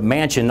 square foot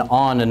mansion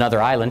on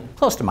another island,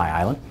 close to my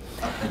island.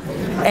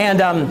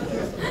 And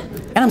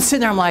I'm sitting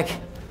there, I'm like,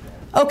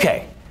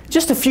 okay,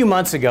 just a few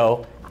months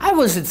ago, I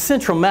was at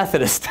Central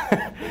Methodist,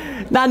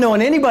 not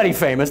knowing anybody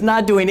famous,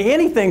 not doing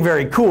anything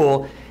very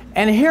cool,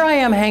 and here I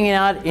am hanging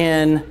out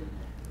in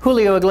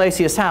Julio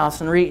Iglesias'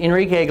 house, and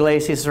Enrique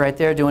Iglesias is right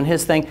there doing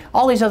his thing.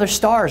 All these other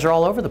stars are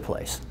all over the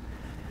place.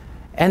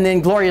 And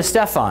then Gloria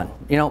Stefan,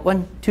 you know,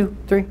 1, 2,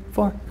 3,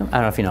 4, I don't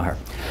know if you know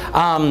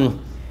her.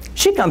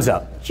 She comes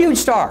up, huge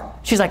star.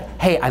 She's like,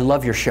 hey, I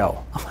love your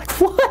show. I'm like,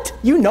 what?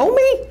 You know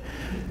me?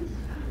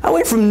 I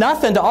went from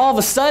nothing to all of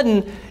a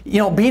sudden, you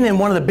know, being in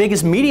one of the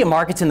biggest media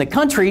markets in the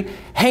country,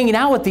 hanging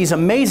out with these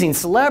amazing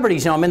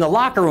celebrities. You know, I'm in the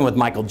locker room with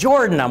Michael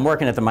Jordan. I'm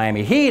working at the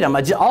Miami Heat.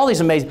 All these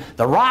amazing,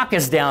 The Rock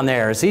is down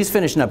there as he's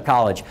finishing up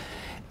college.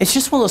 It's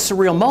just one of those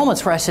surreal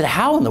moments where I said,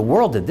 how in the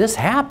world did this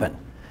happen?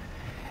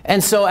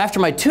 And so after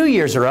my 2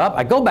 years are up,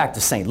 I go back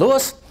to St.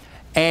 Louis,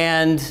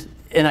 and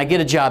I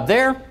get a job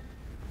there.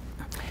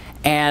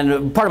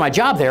 And part of my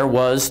job there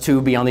was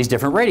to be on these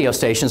different radio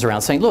stations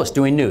around St. Louis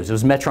doing news. It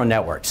was Metro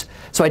Networks.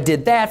 So I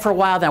did that for a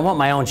while, then I want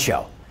my own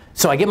show.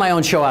 So I get my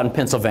own show out in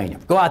Pennsylvania.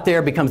 Go out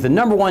there, becomes the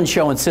 #1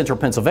 show in central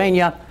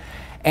Pennsylvania.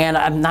 And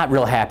I'm not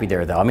real happy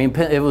there, though. I mean,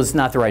 it was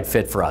not the right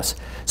fit for us.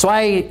 So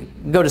I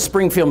go to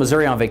Springfield,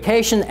 Missouri on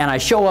vacation, and I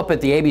show up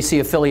at the ABC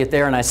affiliate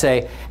there, and I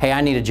say, hey,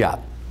 I need a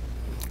job.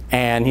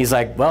 And he's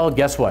like, well,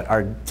 guess what?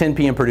 Our 10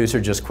 p.m.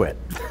 producer just quit.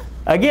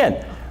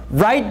 Again,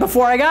 right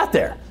before I got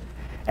there.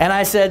 And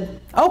I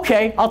said,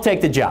 okay, I'll take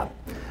the job.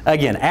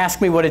 Again,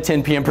 ask me what a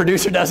 10 p.m.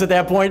 producer does at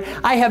that point.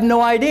 I have no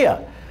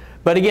idea.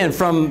 But again,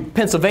 from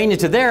Pennsylvania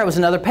to there, it was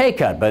another pay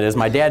cut. But as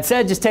my dad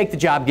said, just take the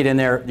job, get in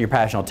there, your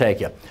passion will take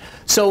you.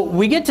 So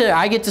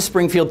I get to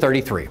Springfield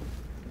 33.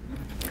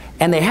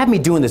 And they had me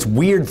doing this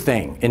weird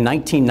thing in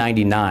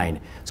 1999.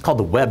 It's called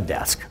the web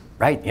desk,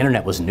 right? The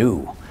internet was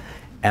new.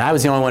 And I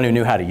was the only one who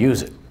knew how to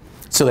use it.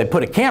 So they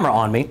put a camera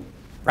on me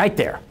right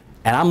there.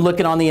 And I'm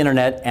looking on the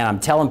internet, and I'm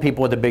telling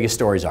people what the biggest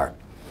stories are.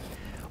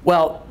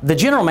 Well, the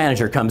general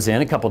manager comes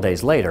in a couple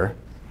days later,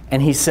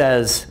 and he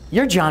says,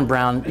 you're John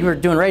Brown. You were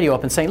doing radio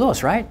up in St.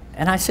 Louis, right?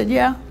 And I said,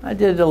 yeah, I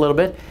did a little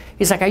bit.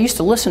 He's like, I used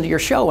to listen to your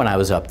show when I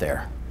was up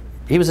there.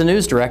 He was a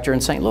news director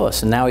in St.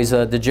 Louis, and now he's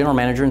the general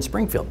manager in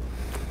Springfield.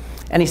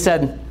 And he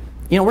said,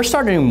 you know, we're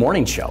starting a new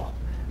morning show.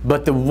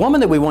 But the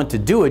woman that we want to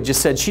do it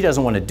just said she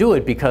doesn't want to do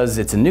it because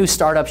it's a new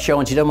startup show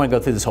and she doesn't want to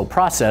go through this whole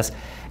process.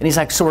 And he's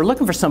like, so we're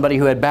looking for somebody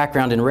who had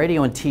background in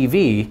radio and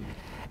TV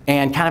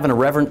and kind of an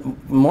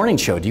irreverent morning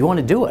show. Do you want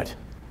to do it?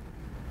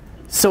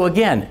 So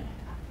again,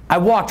 I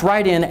walked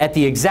right in at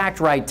the exact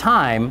right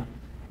time.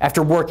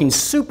 After working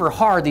super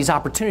hard, these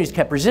opportunities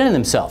kept presenting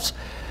themselves.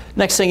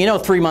 Next thing you know,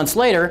 3 months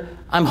later,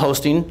 I'm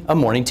hosting a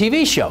morning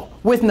TV show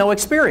with no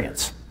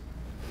experience.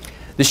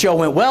 The show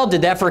went well,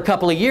 did that for a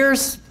couple of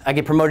years. I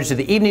get promoted to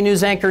the evening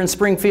news anchor in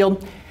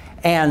Springfield.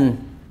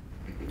 And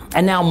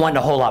And now I'm wanting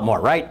a whole lot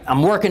more, right?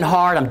 I'm working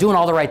hard, I'm doing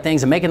all the right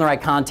things, I'm making the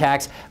right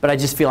contacts, but I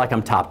just feel like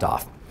I'm topped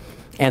off.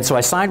 And so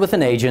I signed with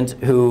an agent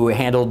who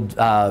handled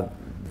a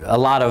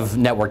lot of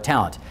network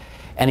talent.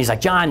 And he's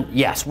like, John,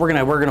 yes, we're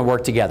gonna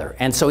work together.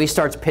 And so he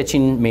starts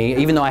pitching me,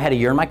 even though I had a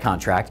year in my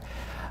contract,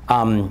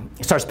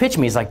 he starts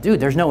pitching me. He's like, dude,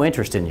 there's no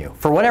interest in you.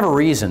 For whatever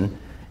reason,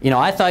 you know,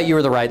 I thought you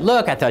were the right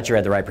look, I thought you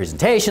had the right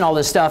presentation, all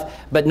this stuff,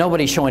 but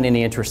nobody's showing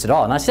any interest at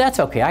all. And I said, that's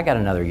okay, I got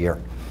another year.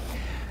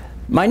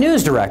 My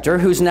news director,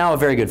 who's now a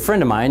very good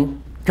friend of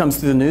mine, comes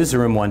through the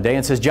newsroom one day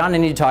and says, John, I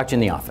need to talk to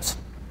you in the office.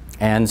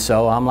 And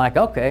so I'm like,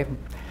 okay.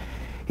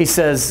 He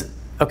says,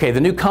 okay,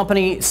 the new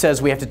company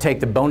says we have to take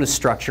the bonus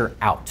structure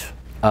out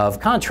of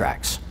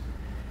contracts.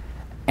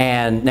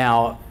 And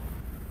now,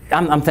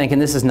 I'm thinking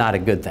this is not a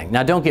good thing.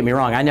 Now, don't get me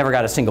wrong, I never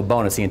got a single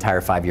bonus the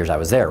entire 5 years I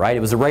was there, right? It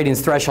was a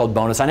ratings threshold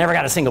bonus. I never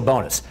got a single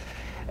bonus.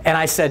 And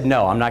I said,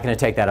 no, I'm not going to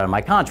take that out of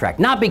my contract.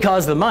 Not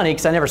because of the money,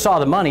 because I never saw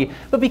the money,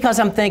 but because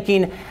I'm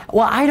thinking,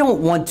 well, I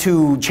don't want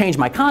to change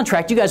my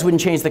contract. You guys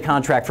wouldn't change the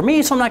contract for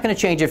me, so I'm not going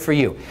to change it for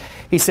you.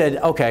 He said,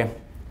 okay,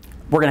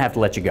 we're going to have to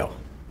let you go.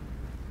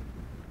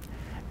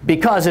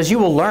 Because as you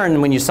will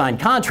learn when you sign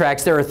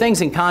contracts, there are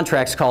things in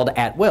contracts called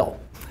at will.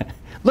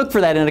 Look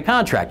for that in a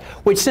contract,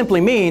 which simply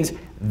means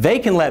they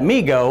can let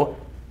me go,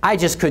 I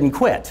just couldn't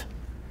quit.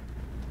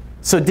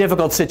 So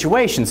difficult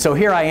situation. So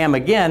here I am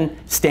again,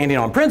 standing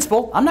on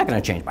principle. I'm not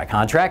going to change my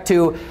contract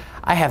to,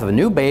 I have a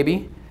new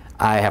baby,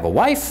 I have a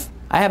wife,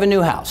 I have a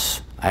new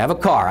house, I have a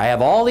car, I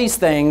have all these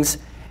things,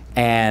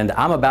 and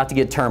I'm about to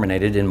get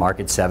terminated in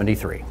market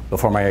 73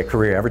 before my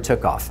career ever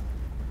took off.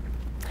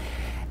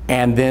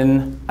 And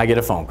then I get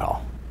a phone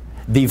call.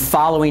 The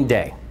following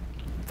day,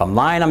 if I'm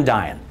lying, I'm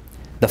dying.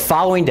 The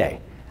following day,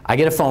 I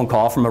get a phone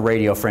call from a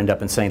radio friend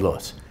up in St.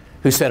 Louis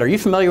who said, are you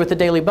familiar with the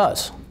Daily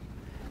Buzz?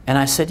 And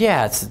I said,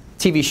 yeah, it's a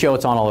TV show,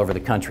 it's on all over the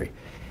country.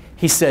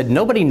 He said,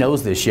 nobody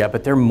knows this yet,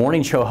 but their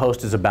morning show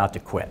host is about to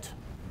quit.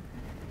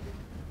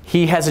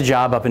 He has a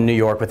job up in New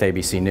York with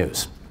ABC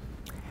News.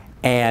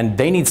 And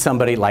they need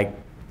somebody like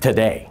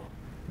today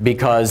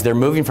because they're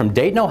moving from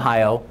Dayton,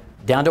 Ohio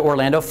down to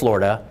Orlando,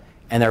 Florida,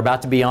 and they're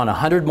about to be on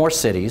 100 more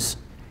cities,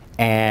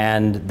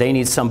 and they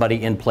need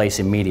somebody in place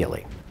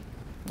immediately.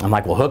 I'm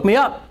like, well, hook me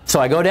up. So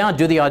I go down,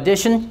 do the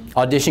audition.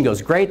 Audition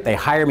goes great. They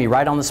hire me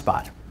right on the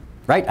spot.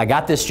 Right? I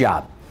got this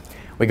job.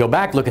 We go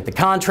back, look at the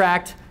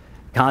contract.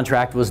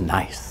 Contract was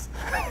nice.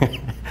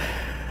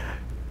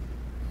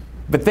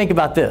 But think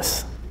about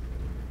this.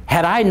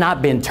 Had I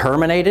not been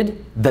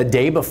terminated the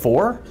day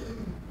before,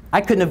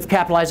 I couldn't have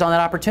capitalized on that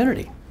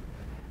opportunity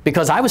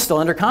because I was still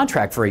under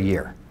contract for a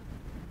year.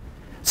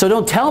 So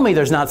don't tell me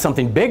there's not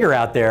something bigger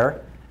out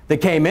there that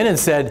came in and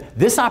said,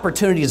 this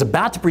opportunity is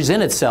about to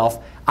present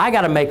itself. I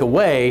got to make a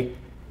way.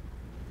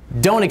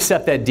 Don't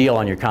accept that deal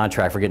on your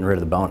contract for getting rid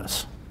of the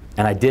bonus.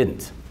 And I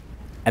didn't.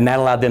 And that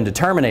allowed them to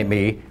terminate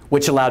me,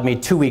 which allowed me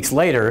 2 weeks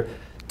later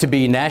to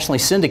be nationally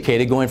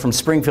syndicated, going from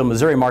Springfield,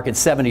 Missouri, market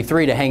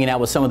 73, to hanging out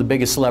with some of the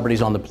biggest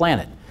celebrities on the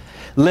planet.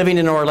 Living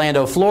in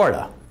Orlando,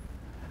 Florida.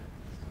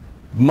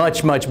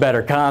 Much, much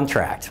better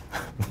contract.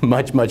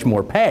 Much, much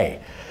more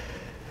pay.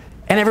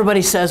 And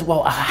everybody says,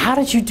 well, how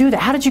did you do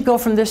that? How did you go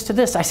from this to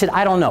this? I said,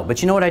 I don't know.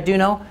 But you know what I do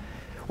know?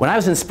 When I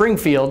was in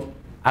Springfield,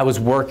 I was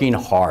working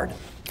hard.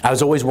 I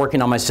was always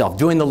working on myself,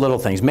 doing the little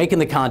things, making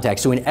the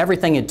contacts, doing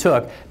everything it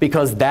took,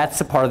 because that's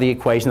the part of the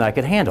equation that I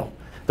could handle.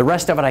 The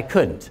rest of it I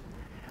couldn't.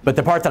 But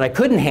the part that I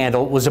couldn't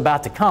handle was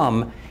about to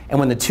come, and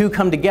when the two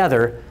come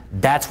together,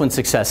 that's when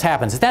success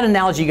happens. It's that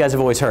analogy you guys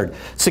have always heard.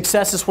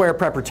 Success is where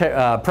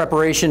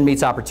preparation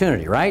meets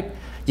opportunity, right?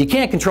 You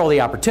can't control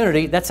the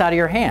opportunity. That's out of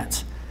your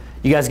hands.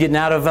 You guys getting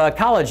out of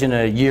college in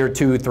a year,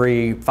 2,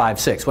 3, 5,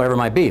 6, whatever it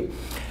might be.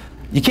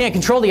 You can't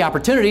control the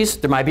opportunities.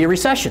 There might be a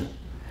recession.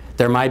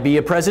 There might be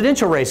a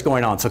presidential race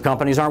going on, so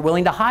companies aren't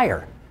willing to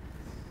hire.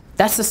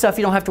 That's the stuff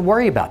you don't have to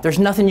worry about. There's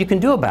nothing you can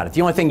do about it.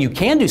 The only thing you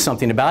can do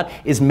something about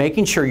is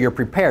making sure you're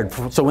prepared.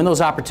 So when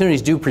those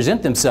opportunities do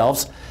present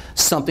themselves,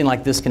 something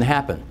like this can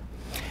happen.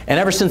 And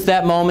ever since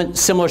that moment,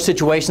 similar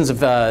situations have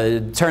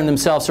turned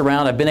themselves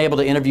around. I've been able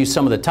to interview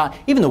some of the top,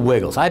 even the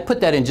Wiggles. I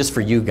put that in just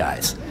for you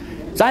guys.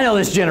 So I know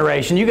this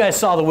generation. You guys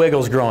saw the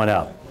Wiggles growing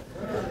up.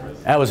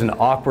 That was an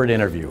awkward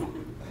interview.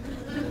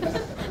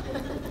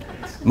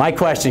 My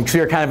question, because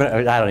you're kind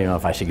of, I don't even know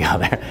if I should go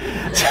there.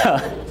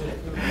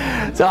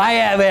 So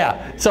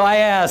I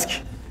ask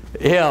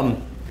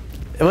him,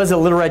 it was a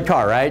little red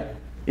car, right?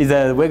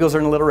 The Wiggles are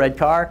in a little red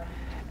car.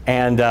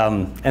 And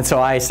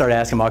so I started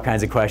asking him all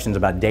kinds of questions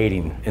about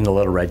dating in the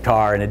little red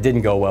car, and it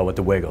didn't go well with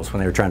the Wiggles when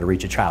they were trying to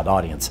reach a child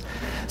audience.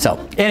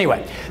 So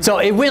anyway, so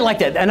it went like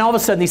that, and all of a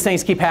sudden these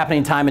things keep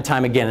happening time and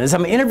time again. And as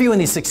I'm interviewing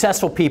these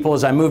successful people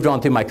as I moved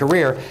on through my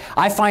career,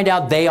 I find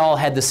out they all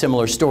had the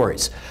similar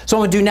stories. So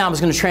what I'm going to do now, I'm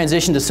just going to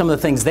transition to some of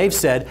the things they've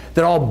said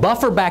that all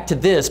buffer back to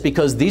this,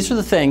 because these are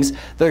the things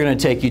that are going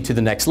to take you to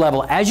the next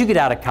level as you get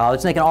out of college,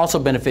 and they can also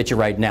benefit you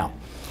right now.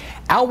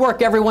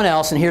 Outwork everyone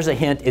else, and here's a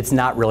hint, it's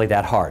not really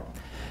that hard.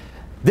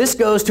 This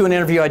goes to an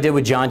interview I did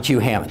with John Q.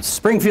 Hammonds.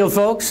 Springfield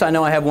folks, I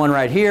know I have one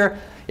right here.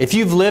 If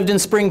you've lived in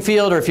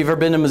Springfield or if you've ever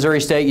been to Missouri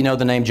State, you know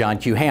the name John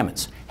Q.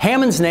 Hammonds.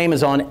 Hammond's name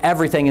is on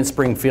everything in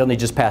Springfield, and he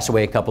just passed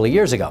away a couple of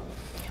years ago.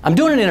 I'm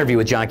doing an interview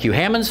with John Q.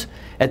 Hammonds.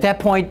 At that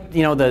point,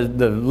 you know,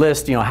 the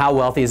list, you know, how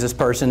wealthy is this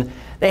person?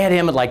 They had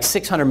him at like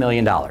 $600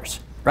 million,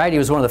 right? He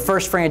was one of the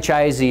first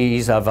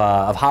franchisees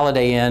of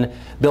Holiday Inn,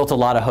 built a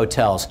lot of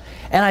hotels.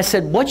 And I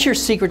said, what's your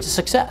secret to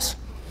success?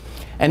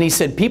 And he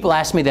said, people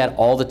ask me that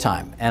all the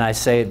time. And I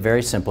say it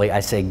very simply,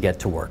 I say,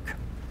 get to work.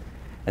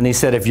 And he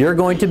said, if you're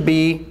going to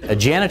be a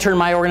janitor in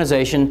my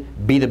organization,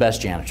 be the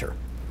best janitor.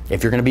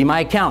 If you're going to be my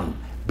accountant,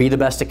 be the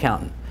best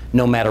accountant,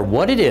 no matter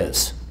what it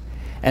is.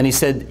 And he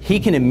said he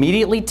can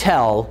immediately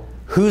tell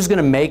who's going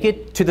to make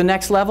it to the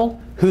next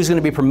level, who's going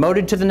to be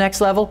promoted to the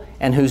next level,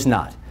 and who's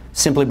not,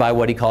 simply by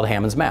what he called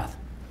Hammond's math.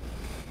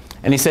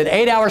 And he said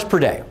 8 hours per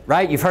day,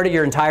 right? You've heard it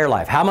your entire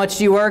life. How much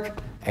do you work?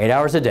 8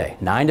 hours a day,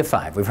 9 to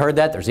 5. We've heard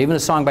that. There's even a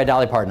song by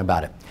Dolly Parton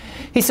about it.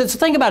 He said, so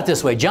think about it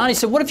this way, John. He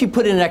said, what if you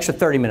put in an extra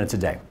 30 minutes a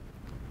day?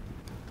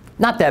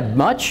 Not that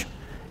much.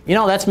 You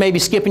know, that's maybe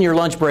skipping your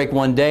lunch break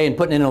one day and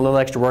putting in a little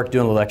extra work,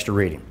 doing a little extra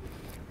reading.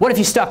 What if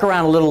you stuck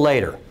around a little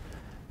later?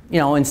 You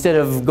know, instead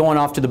of going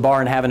off to the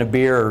bar and having a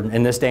beer, or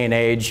in this day and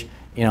age,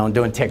 you know,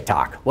 doing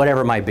TikTok,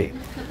 whatever it might be.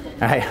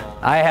 I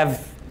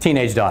have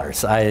teenage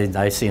daughters.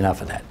 I see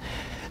enough of that.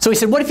 So he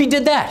said, what if you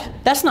did that?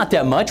 That's not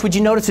that much. Would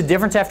you notice a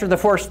difference after the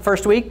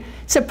first week? He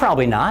said,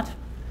 probably not.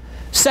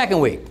 Second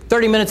week,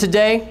 30 minutes a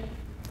day,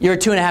 you're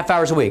at 2.5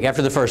 hours a week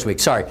after the first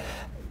week. Sorry.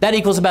 That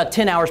equals about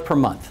 10 hours per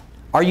month.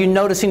 Are you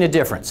noticing a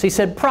difference? He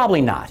said,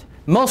 probably not.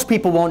 Most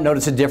people won't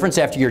notice a difference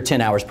after your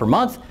 10 hours per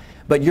month,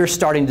 but you're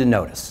starting to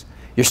notice.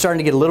 You're starting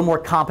to get a little more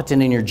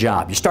competent in your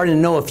job. You're starting to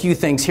know a few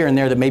things here and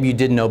there that maybe you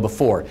didn't know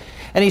before.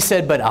 And he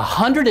said, but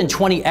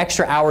 120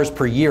 extra hours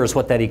per year is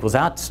what that equals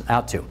out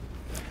to.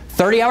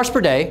 30 hours per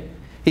day.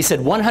 He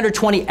said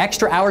 120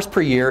 extra hours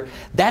per year.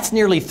 That's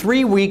nearly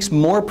 3 weeks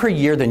more per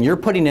year than you're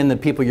putting in the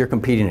people you're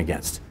competing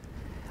against.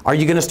 Are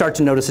you going to start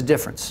to notice a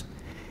difference?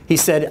 He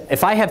said,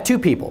 if I have two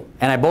people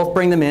and I both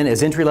bring them in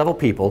as entry-level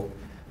people,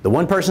 the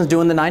one person's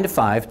doing the 9 to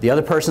 5, the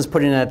other person's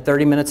putting in that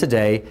 30 minutes a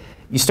day,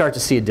 you start to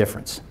see a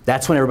difference.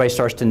 That's when everybody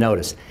starts to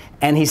notice.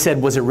 And he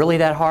said, was it really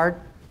that hard?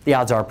 The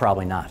odds are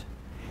probably not.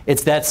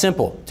 It's that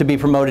simple to be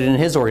promoted in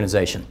his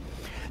organization.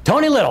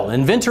 Tony Little,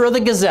 inventor of the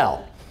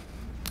Gazelle,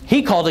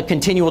 he called it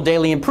continual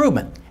daily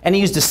improvement. And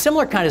he used a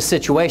similar kind of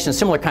situation,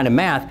 similar kind of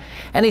math.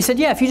 And he said,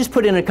 yeah, if you just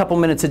put in a couple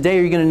minutes a day,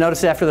 are you going to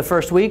notice after the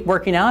first week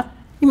working out?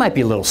 You might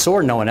be a little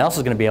sore. No one else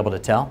is going to be able to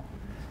tell.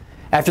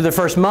 After the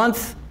first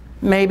month,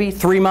 maybe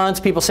 3 months,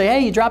 people say,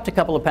 hey, you dropped a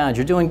couple of pounds.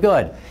 You're doing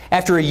good.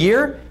 After a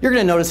year, you're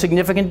going to notice a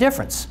significant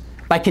difference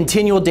by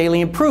continual daily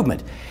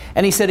improvement.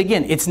 And he said,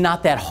 again, it's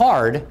not that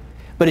hard,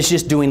 but it's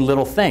just doing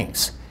little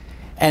things.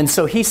 And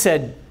so he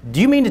said, do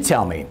you mean to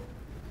tell me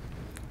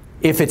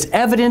if it's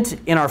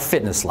evident in our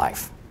fitness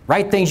life,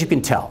 right, things you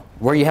can tell,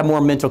 where you have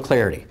more mental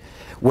clarity,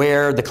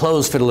 where the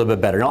clothes fit a little bit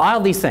better, you know, all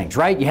these things,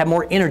 right? You have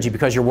more energy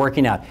because you're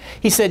working out.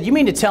 He said, you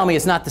mean to tell me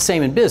it's not the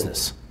same in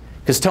business?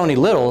 Because Tony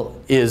Little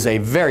is a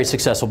very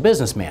successful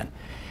businessman.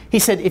 He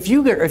said, if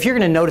you're going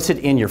to notice it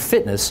in your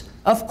fitness,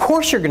 of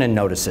course you're going to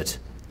notice it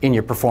in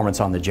your performance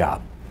on the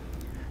job.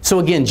 So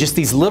again, just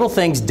these little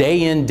things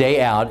day in,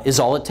 day out is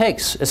all it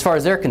takes as far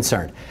as they're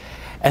concerned.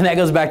 And that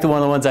goes back to one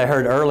of the ones I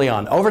heard early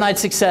on. Overnight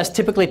success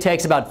typically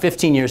takes about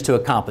 15 years to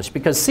accomplish,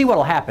 because see what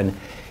will happen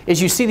is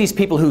you see these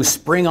people who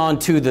spring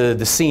onto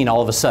the scene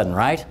all of a sudden,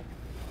 right?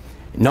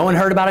 No one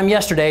heard about them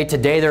yesterday.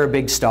 Today they're a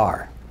big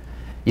star.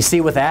 You see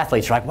with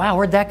athletes, you're like, wow,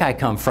 where'd that guy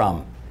come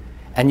from?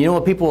 And you know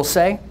what people will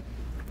say?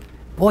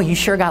 Boy, you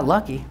sure got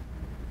lucky.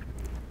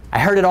 I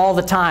heard it all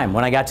the time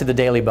when I got to the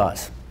Daily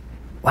Buzz.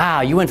 Wow,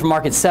 you went from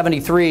market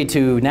 73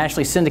 to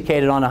nationally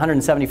syndicated on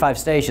 175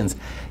 stations.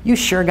 You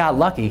sure got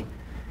lucky.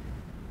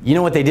 You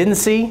know what they didn't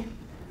see?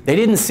 They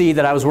didn't see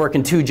that I was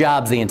working 2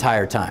 jobs the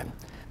entire time.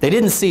 They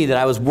didn't see that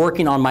I was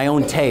working on my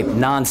own tape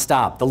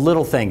nonstop, the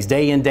little things,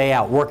 day in, day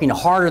out, working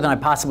harder than I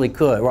possibly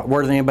could,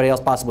 harder than anybody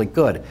else possibly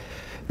could.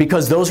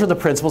 Because those are the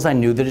principles I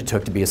knew that it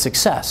took to be a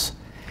success.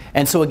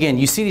 And so again,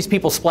 you see these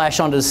people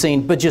splash onto the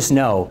scene, but just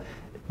know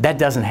that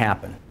doesn't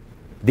happen.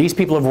 These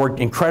people have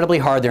worked incredibly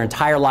hard their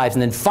entire lives,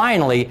 and then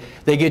finally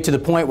they get to the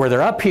point where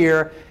they're up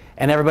here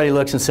and everybody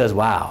looks and says,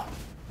 wow,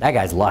 that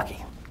guy's lucky.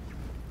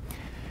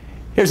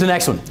 Here's the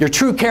next one. Your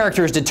true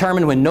character is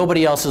determined when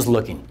nobody else is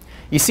looking.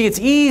 You see, it's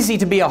easy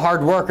to be a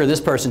hard worker,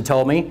 this person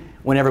told me,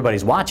 when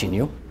everybody's watching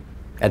you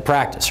at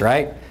practice,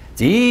 right?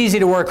 It's easy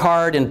to work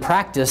hard in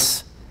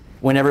practice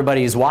when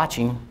everybody is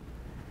watching.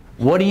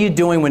 What are you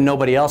doing when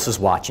nobody else is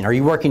watching? Are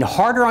you working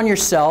harder on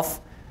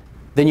yourself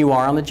than you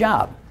are on the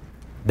job?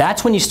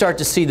 That's when you start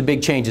to see the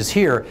big changes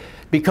here,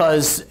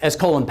 because, as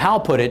Colin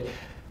Powell put it,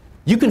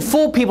 you can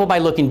fool people by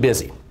looking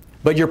busy,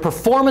 but your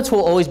performance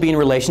will always be in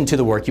relation to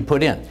the work you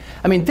put in.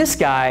 I mean, this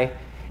guy,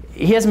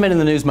 he hasn't been in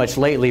the news much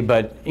lately,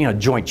 but, you know,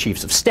 Joint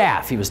Chiefs of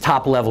Staff. He was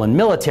top level in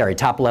military,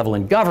 top level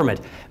in government.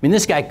 I mean,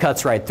 this guy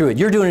cuts right through it.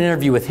 You're doing an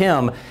interview with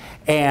him,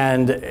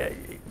 and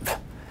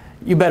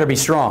you better be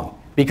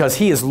strong, because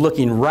he is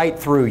looking right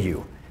through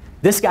you.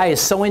 This guy is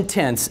so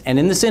intense, and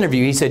in this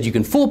interview he said you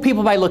can fool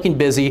people by looking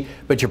busy,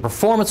 but your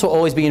performance will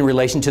always be in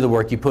relation to the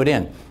work you put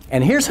in.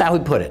 And here's how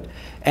he put it.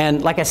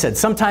 And like I said,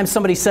 sometimes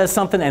somebody says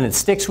something and it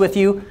sticks with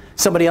you.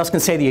 Somebody else can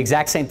say the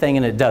exact same thing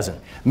and it doesn't.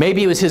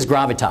 Maybe it was his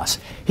gravitas.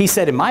 He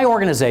said, in my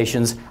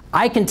organizations,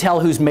 I can tell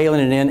who's mailing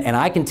it in and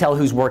I can tell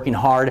who's working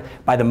hard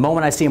by the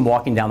moment I see him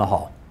walking down the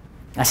hall.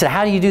 I said,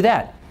 how do you do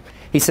that?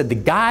 He said, the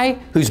guy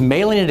who's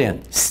mailing it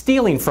in,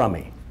 stealing from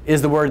me,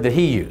 is the word that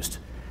he used.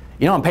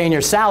 You know, I'm paying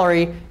your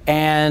salary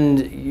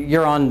and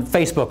you're on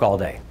Facebook all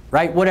day,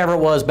 right? Whatever it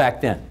was back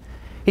then.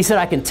 He said,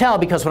 I can tell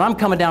because when I'm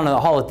coming down to the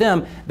hall at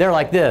them, they're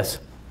like this.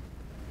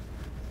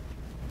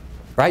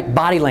 Right?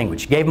 Body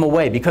language gave them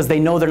away because they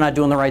know they're not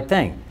doing the right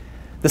thing.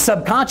 The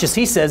subconscious,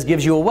 he says,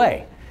 gives you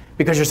away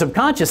because your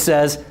subconscious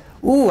says,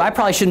 ooh, I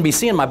probably shouldn't be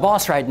seeing my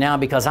boss right now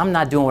because I'm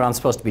not doing what I'm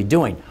supposed to be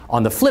doing.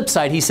 On the flip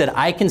side, he said,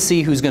 I can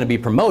see who's going to be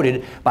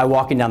promoted by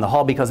walking down the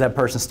hall because that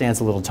person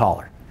stands a little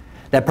taller.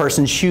 That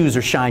person's shoes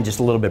are shined just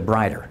a little bit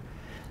brighter.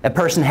 That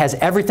person has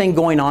everything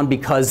going on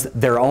because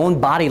their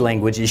own body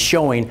language is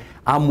showing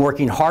I'm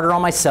working harder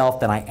on myself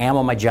than I am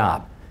on my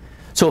job.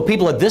 So if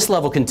people at this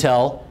level can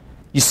tell,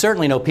 you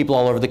certainly know people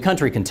all over the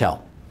country can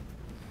tell.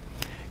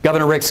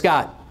 Governor Rick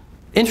Scott.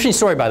 Interesting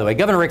story, by the way.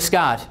 Governor Rick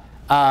Scott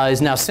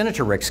is now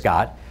Senator Rick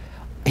Scott.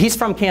 He's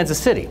from Kansas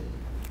City.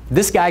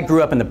 This guy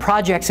grew up in the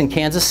projects in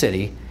Kansas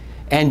City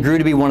and grew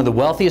to be one of the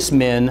wealthiest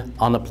men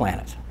on the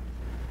planet.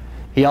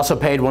 He also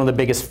paid one of the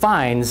biggest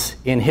fines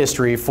in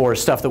history for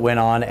stuff that went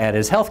on at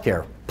his health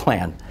care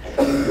plan.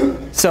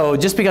 So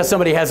just because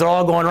somebody has it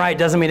all going right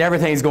doesn't mean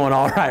everything's going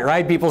all right,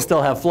 right? People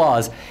still have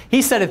flaws.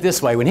 He said it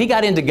this way. When he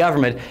got into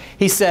government,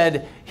 he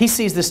said he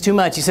sees this too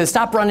much. He said,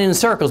 stop running in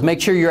circles.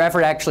 Make sure your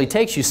effort actually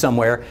takes you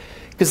somewhere.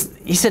 Because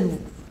he said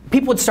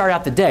people would start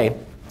out the day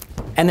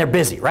and they're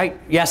busy, right?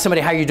 You ask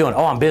somebody, how are you doing?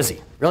 Oh, I'm busy.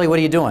 Really, what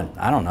are you doing?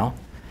 I don't know.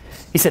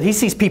 He said he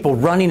sees people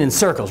running in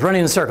circles,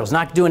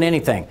 not doing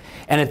anything.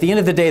 And at the end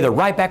of the day, they're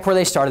right back where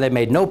they started. They've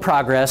made no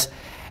progress.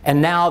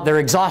 And now they're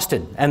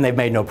exhausted and they've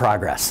made no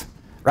progress.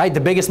 Right?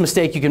 The biggest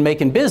mistake you can make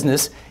in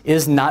business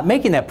is not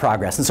making that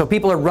progress. And so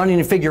people are running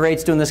in figure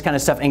eights, doing this kind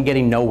of stuff and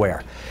getting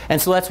nowhere.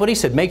 And so that's what he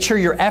said. Make sure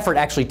your effort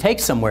actually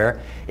takes somewhere.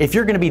 If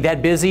you're going to be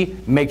that busy,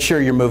 make sure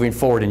you're moving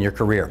forward in your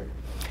career.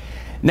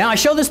 Now I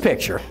show this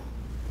picture.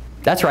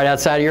 That's right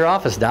outside of your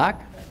office,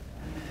 Doc.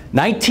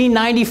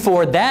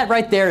 1994, that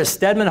right there is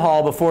Stedman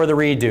Hall before the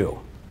redo,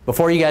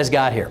 before you guys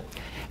got here.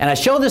 And I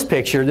show this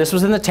picture. This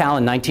was in the town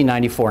in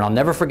 1994, and I'll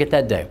never forget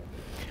that day.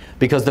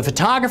 Because the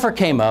photographer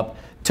came up,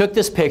 took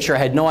this picture. I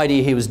had no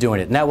idea he was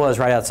doing it. And that was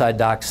right outside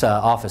Doc's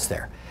office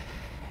there.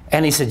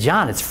 And he said,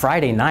 John, it's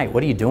Friday night.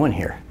 What are you doing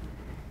here?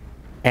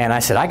 And I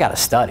said, I got to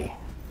study.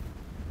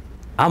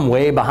 I'm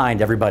way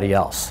behind everybody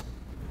else.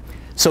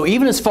 So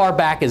even as far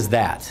back as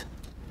that,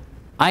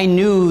 I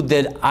knew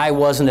that I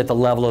wasn't at the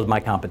level of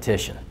my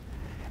competition.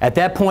 At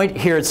that point,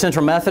 here at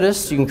Central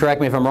Methodist, you can correct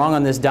me if I'm wrong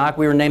on this, Doc,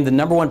 we were named the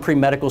 #1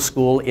 pre-medical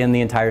school in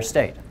the entire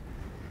state.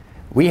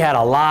 We had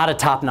a lot of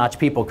top-notch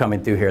people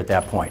coming through here at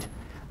that point.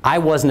 I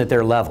wasn't at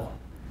their level.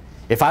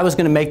 If I was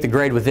going to make the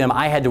grade with them,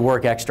 I had to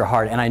work extra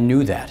hard, and I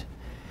knew that.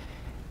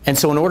 And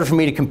so in order for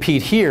me to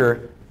compete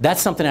here,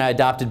 that's something I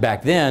adopted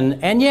back then.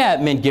 And yeah,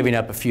 it meant giving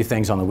up a few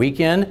things on the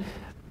weekend,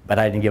 but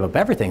I didn't give up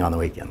everything on the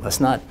weekend. Let's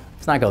not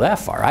go that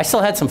far. I still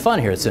had some fun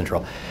here at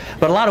Central.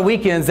 But a lot of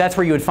weekends, that's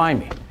where you would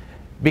find me.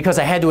 Because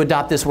I had to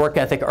adopt this work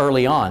ethic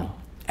early on.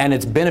 And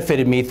it's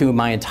benefited me through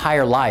my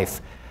entire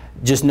life,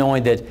 just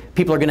knowing that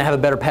people are going to have a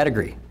better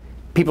pedigree.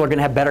 People are going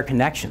to have better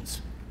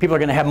connections. People are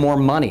going to have more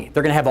money.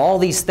 They're going to have all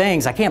these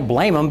things. I can't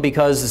blame them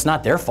because it's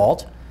not their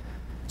fault.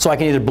 So I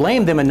can either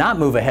blame them and not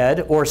move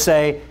ahead, or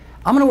say,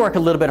 I'm going to work a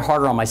little bit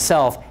harder on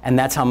myself, and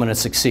that's how I'm going to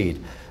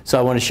succeed. So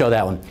I want to show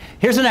that one.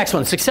 Here's the next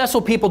one.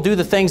 Successful people do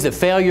the things that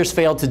failures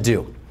fail to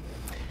do.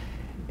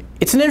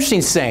 It's an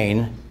interesting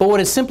saying, but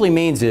what it simply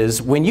means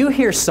is when you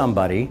hear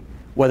somebody,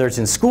 whether it's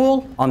in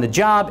school, on the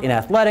job, in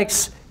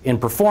athletics, in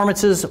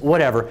performances,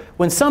 whatever,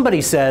 when somebody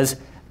says,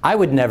 I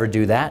would never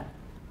do that,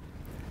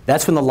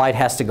 that's when the light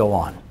has to go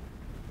on.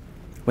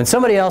 When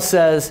somebody else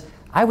says,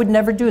 I would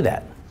never do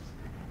that,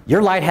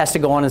 your light has to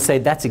go on and say,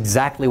 that's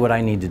exactly what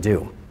I need to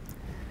do.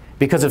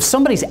 Because if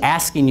somebody's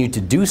asking you to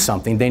do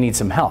something, they need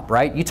some help,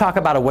 right? You talk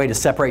about a way to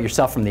separate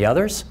yourself from the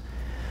others.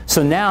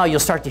 So now you'll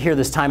start to hear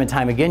this time and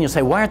time again. You'll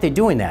say, why aren't they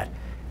doing that?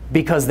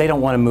 Because they don't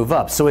want to move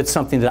up. So it's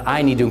something that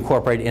I need to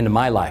incorporate into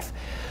my life.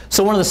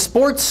 So one of the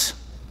sports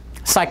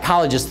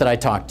psychologists that I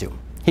talked to,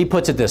 he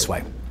puts it this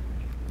way.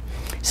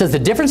 He says the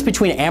difference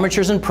between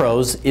amateurs and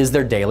pros is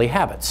their daily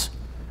habits.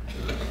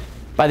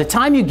 By the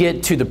time you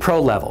get to the pro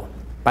level,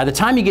 by the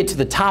time you get to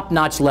the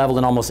top-notch level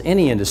in almost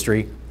any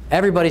industry,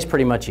 everybody's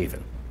pretty much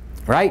even,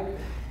 right?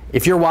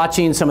 If you're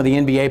watching some of the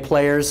NBA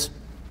players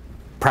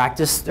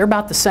practice, they're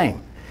about the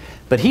same.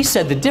 But he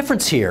said the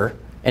difference here,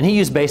 and he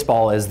used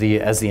baseball as the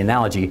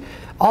analogy,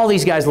 all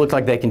these guys look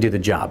like they can do the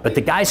job. But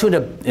the guys who end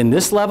up in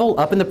this level,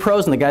 up in the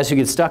pros, and the guys who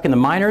get stuck in the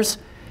minors,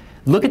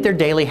 look at their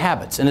daily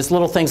habits. And it's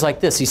little things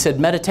like this. He said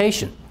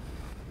meditation.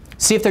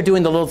 See if they're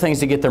doing the little things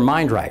to get their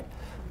mind right.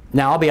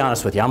 Now, I'll be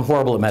honest with you. I'm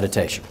horrible at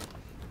meditation.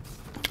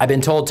 I've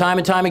been told time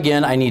and time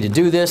again I need to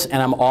do this,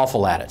 and I'm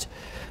awful at it.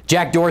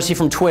 Jack Dorsey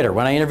from Twitter,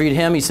 when I interviewed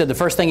him, he said the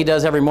first thing he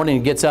does every morning,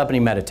 he gets up and he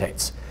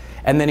meditates.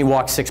 And then he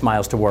walks 6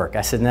 miles to work.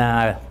 I said,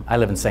 nah, I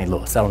live in St.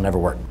 Louis. That'll never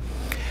work.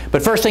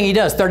 But first thing he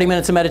does, 30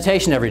 minutes of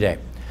meditation every day.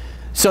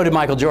 So did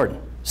Michael Jordan.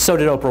 So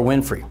did Oprah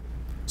Winfrey.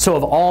 So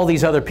of all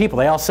these other people,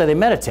 they all say they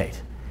meditate.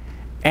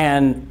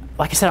 And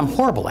like I said, I'm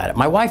horrible at it.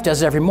 My wife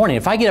does it every morning.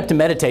 If I get up to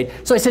meditate,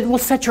 so I said, well,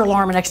 set your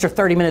alarm an extra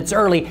 30 minutes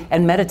early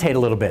and meditate a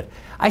little bit.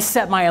 I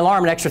set my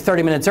alarm an extra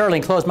 30 minutes early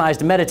and closed my eyes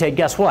to meditate.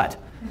 Guess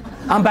what?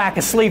 I'm back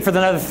asleep for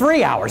another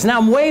 3 hours. Now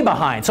I'm way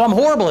behind, so I'm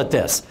horrible at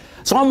this.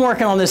 So I'm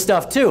working on this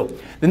stuff too.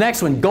 The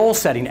next one, goal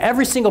setting.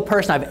 Every single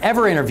person I've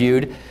ever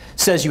interviewed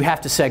says you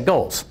have to set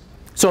goals.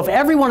 So if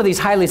every one of these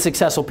highly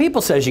successful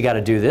people says you got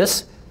to do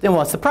this, then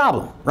what's the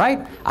problem,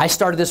 right? I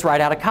started this right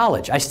out of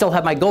college. I still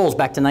have my goals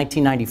back to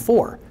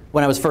 1994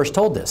 when I was first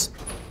told this.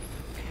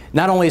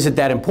 Not only is it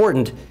that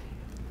important,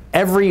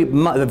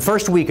 the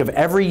first week of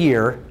every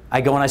year, I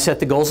go and I set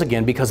the goals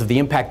again because of the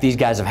impact these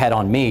guys have had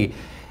on me.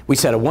 We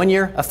set a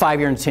 1-year, a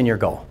 5-year, and a 10-year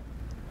goal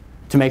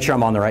to make sure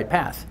I'm on the right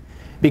path.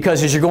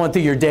 Because as you're going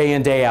through your day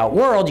in, day out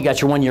world, you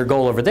got your 1-year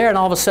goal over there, and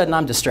all of a sudden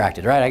I'm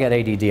distracted, right? I got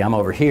ADD, I'm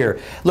over here.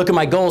 Look at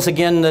my goals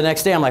again the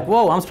next day, I'm like,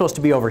 whoa, I'm supposed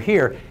to be over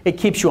here. It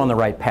keeps you on the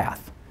right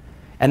path.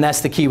 And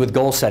that's the key with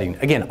goal setting.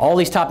 Again, all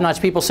these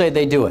top-notch people say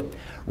they do it.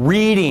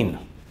 Reading.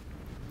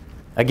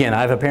 Again,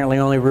 I've apparently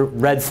only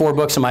read 4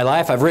 books in my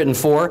life. I've written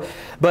 4.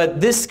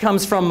 But this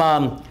comes from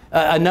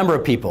a number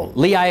of people.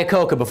 Lee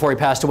Iacocca, before he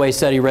passed away,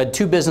 said he read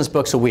 2 business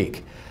books a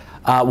week.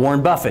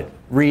 Warren Buffett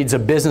reads a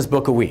business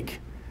book a week.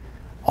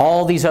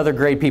 All these other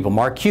great people.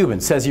 Mark Cuban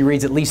says he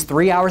reads at least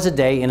 3 hours a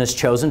day in his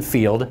chosen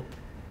field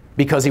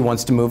because he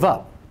wants to move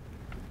up.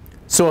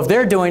 So if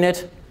they're doing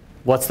it,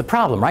 what's the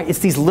problem, right? It's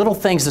these little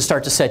things that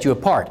start to set you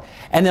apart.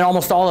 And then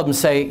almost all of them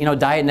say, you know,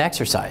 diet and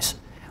exercise.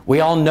 We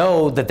all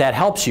know that that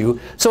helps you.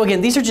 So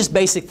again, these are just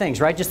basic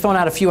things, right? Just throwing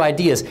out a few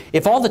ideas.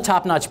 If all the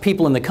top-notch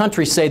people in the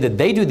country say that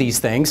they do these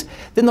things,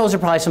 then those are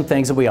probably some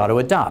things that we ought to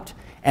adopt.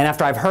 And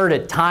after I've heard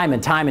it time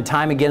and time and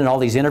time again in all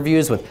these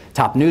interviews with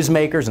top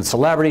newsmakers and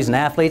celebrities and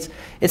athletes,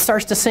 it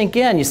starts to sink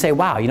in. You say,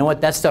 wow, you know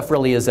what? That stuff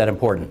really is that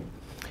important.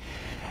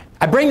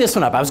 I bring this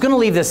one up. I was going to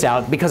leave this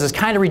out because it's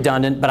kind of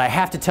redundant, but I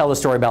have to tell the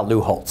story about Lou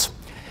Holtz.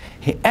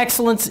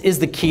 Excellence is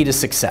the key to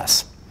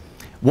success.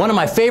 One of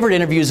my favorite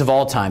interviews of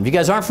all time. If you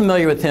guys aren't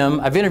familiar with him,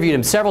 I've interviewed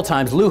him several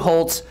times. Lou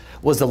Holtz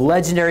was the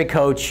legendary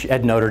coach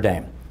at Notre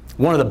Dame.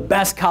 One of the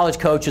best college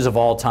coaches of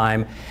all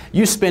time.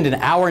 You spend an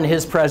hour in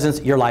his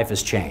presence, your life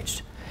has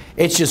changed.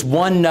 It's just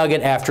one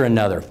nugget after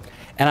another.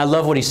 And I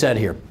love what he said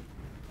here.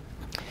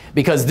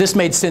 Because this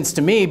made sense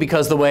to me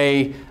because the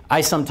way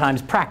I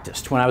sometimes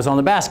practiced when I was on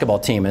the basketball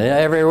team and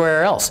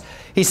everywhere else.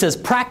 He says,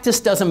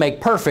 practice doesn't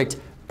make perfect,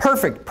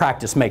 perfect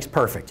practice makes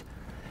perfect.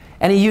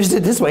 And he used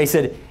it this way. He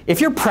said,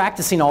 if you're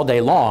practicing all day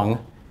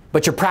long,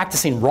 but you're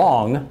practicing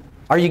wrong,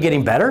 are you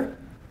getting better?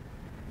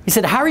 He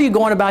said, how are you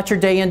going about your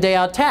day in, day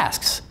out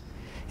tasks?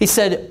 He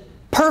said,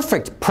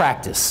 perfect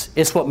practice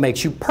is what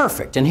makes you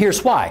perfect. And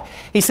here's why.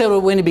 He said,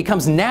 when it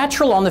becomes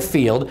natural on the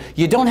field,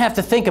 you don't have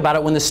to think about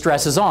it when the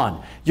stress is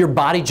on. Your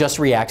body just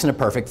reacts in a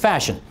perfect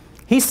fashion.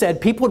 He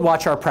said people would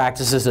watch our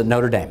practices at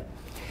Notre Dame,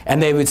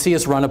 and they would see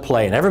us run a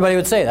play, and everybody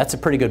would say, that's a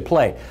pretty good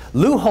play.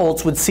 Lou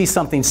Holtz would see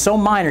something so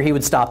minor, he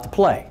would stop the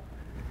play,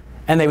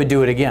 and they would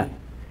do it again.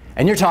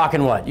 And you're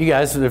talking what? You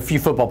guys, a few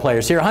football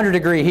players here,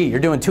 100-degree heat,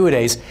 you're doing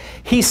 2-a-days.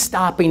 He's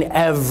stopping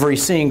every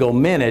single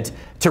minute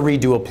to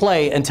redo a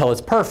play until it's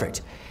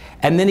perfect.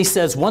 And then he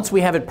says, once we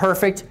have it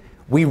perfect,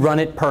 we run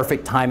it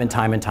perfect time and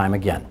time and time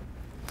again.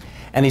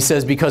 And he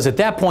says, because at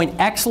that point,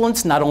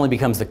 excellence not only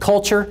becomes the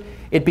culture,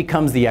 it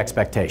becomes the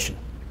expectation.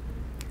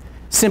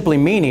 Simply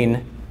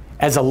meaning,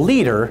 as a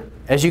leader,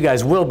 as you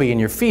guys will be in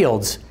your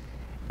fields,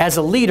 as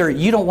a leader,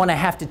 you don't want to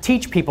have to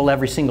teach people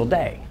every single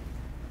day.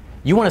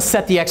 You want to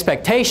set the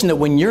expectation that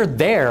when you're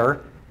there,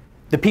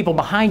 the people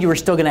behind you are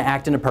still going to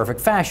act in a perfect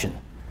fashion.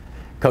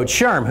 Coach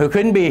Sherm, who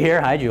couldn't be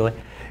here, hi Julie.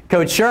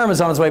 Coach Sherm is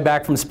on his way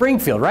back from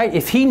Springfield, right?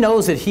 If he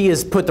knows that he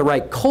has put the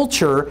right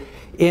culture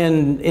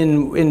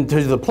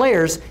into the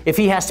players, if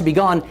he has to be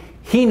gone,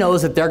 he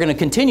knows that they're going to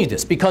continue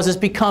this because it's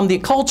become the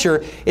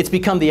culture, it's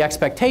become the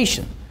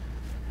expectation.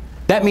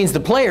 That means the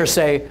players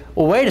say,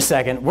 well, wait a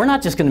second, we're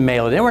not just going to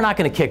mail it in, we're not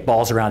going to kick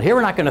balls around here,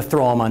 we're not going to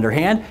throw them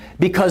underhand,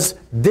 because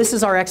this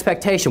is our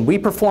expectation. We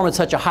perform at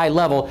such a high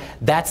level,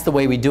 that's the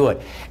way we do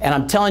it. And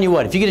I'm telling you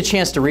what, if you get a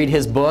chance to read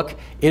his book,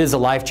 it is a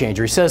life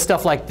changer. He says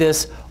stuff like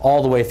this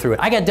all the way through it.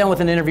 I got done with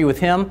an interview with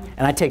him,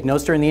 and I take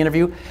notes during the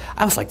interview.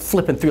 I was like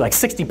flipping through like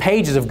 60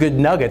 pages of good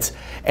nuggets,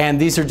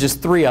 and these are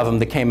just 3 of them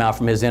that came out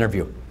from his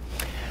interview.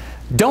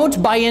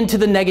 Don't buy into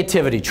the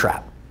negativity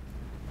trap.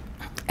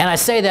 And I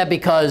say that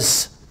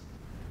because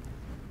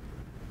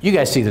you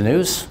guys see the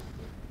news.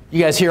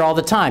 You guys hear all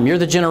the time. You're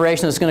the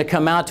generation that's going to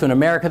come out to an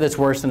America that's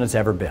worse than it's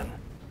ever been,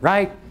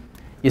 right?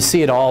 You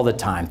see it all the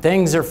time.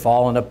 Things are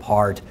falling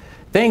apart.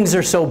 Things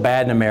are so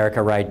bad in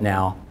America right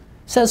now.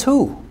 Says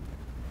who?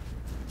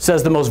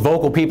 Says the most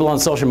vocal people on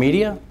social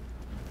media?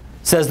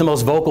 Says the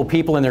most vocal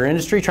people in their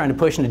industry trying to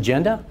push an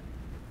agenda?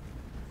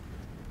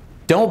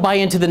 Don't buy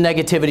into the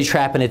negativity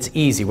trap, and it's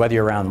easy. Whether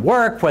you're around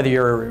work, whether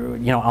you're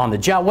on the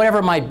job, whatever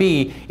it might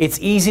be, it's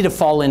easy to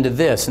fall into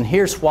this. And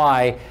here's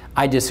why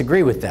I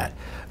disagree with that.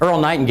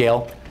 Earl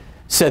Nightingale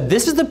said,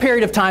 "This is the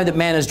period of time that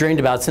man has dreamed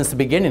about since the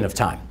beginning of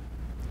time."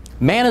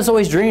 Man has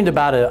always dreamed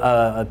about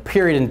a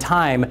period in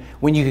time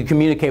when you could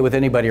communicate with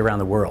anybody around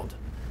the world.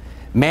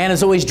 Man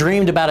has always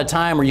dreamed about a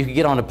time where you could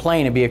get on a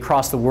plane and be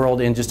across the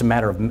world in just a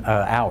matter of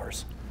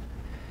hours.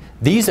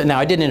 Now,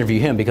 I didn't interview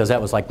him because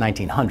that was like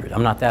 1900.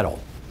 I'm not that old.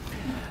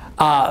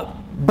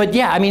 But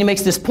yeah, I mean, it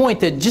makes this point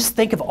that just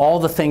think of all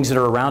the things that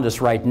are around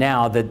us right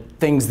now, that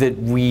things that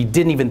we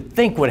didn't even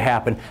think would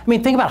happen. I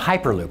mean, think about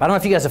Hyperloop. I don't know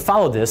if you guys have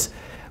followed this.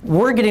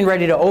 We're getting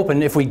ready to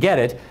open, if we get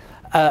it,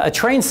 a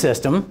train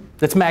system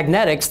that's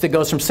magnetics that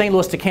goes from St.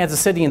 Louis to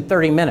Kansas City in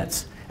 30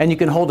 minutes. And you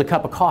can hold a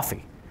cup of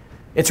coffee.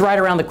 It's right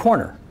around the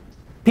corner.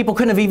 People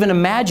couldn't have even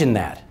imagined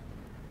that.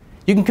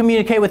 You can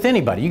communicate with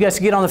anybody. You guys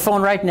can get on the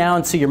phone right now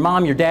and see your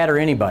mom, your dad, or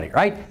anybody,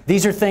 right?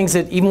 These are things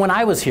that even when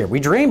I was here, we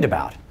dreamed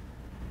about.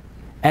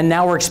 And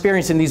now we're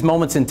experiencing these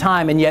moments in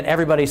time, and yet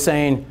everybody's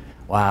saying,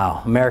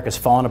 wow, America's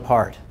falling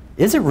apart.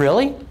 Is it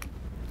really?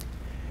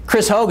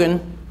 Chris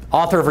Hogan,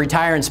 author of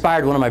Retire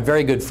Inspired, one of my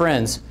very good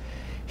friends,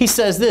 he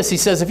says this. He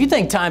says, if you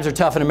think times are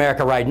tough in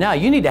America right now,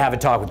 you need to have a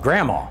talk with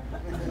Grandma.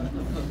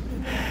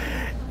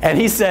 And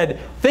he said,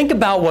 think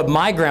about what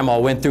my grandma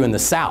went through in the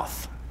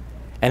South.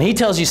 And he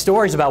tells you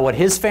stories about what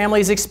his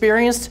family's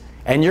experienced,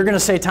 and you're going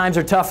to say times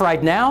are tough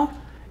right now?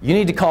 You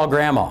need to call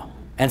Grandma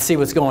and see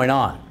what's going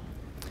on.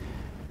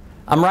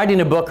 I'm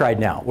writing a book right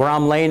now where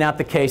I'm laying out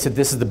the case that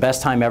this is the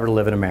best time ever to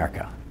live in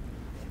America.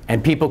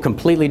 And people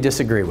completely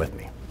disagree with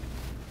me.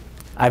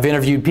 I've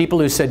interviewed people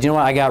who said, you know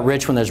what, I got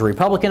rich when there's a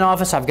Republican in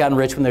office. I've gotten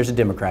rich when there's a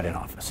Democrat in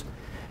office.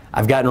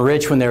 I've gotten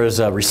rich when there is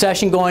a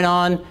recession going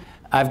on.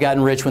 I've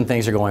gotten rich when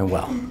things are going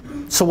well.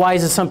 So why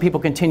is it some people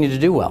continue to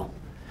do well?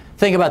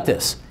 Think about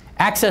this.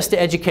 Access to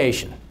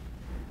education.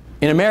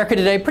 In America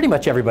today, pretty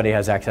much everybody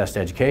has access to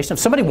education. If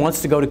somebody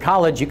wants to go to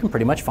college, you can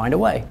pretty much find a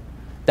way.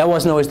 That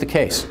wasn't always the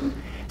case.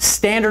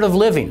 Standard of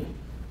living.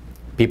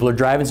 People are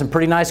driving some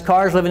pretty nice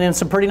cars, living in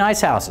some pretty nice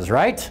houses,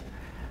 right?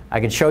 I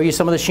could show you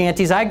some of the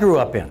shanties I grew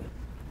up in.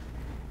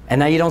 And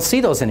now you don't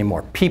see those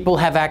anymore. People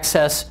have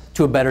access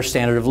to a better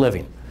standard of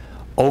living.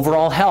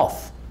 Overall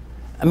health.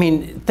 I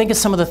mean, think of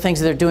some of the things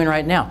that they're doing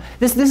right now.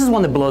 This is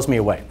one that blows me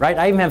away, right?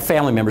 I even have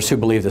family members who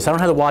believe this. I don't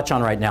have the watch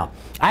on right now.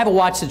 I have a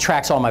watch that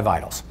tracks all my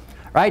vitals,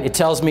 right? It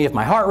tells me if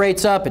my heart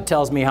rate's up. It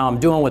tells me how I'm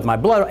doing with my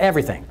blood,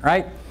 everything,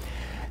 right?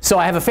 So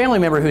I have a family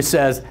member who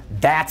says,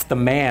 that's the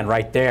man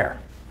right there.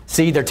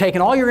 See, they're taking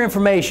all your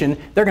information.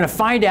 They're going to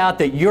find out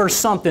that you're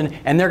something,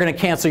 and they're going to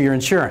cancel your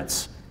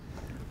insurance.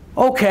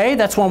 Okay,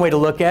 that's one way to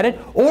look at it.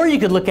 Or you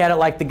could look at it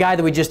like the guy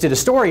that we just did a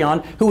story on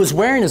who was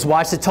wearing his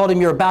watch that told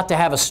him you're about to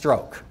have a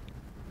stroke.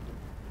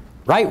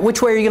 Right?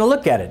 Which way are you going to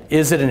look at it?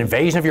 Is it an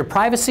invasion of your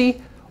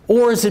privacy,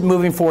 or is it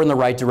moving forward in the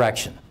right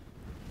direction?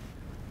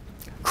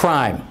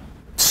 Crime.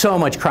 So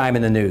much crime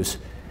in the news.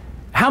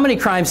 How many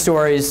crime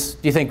stories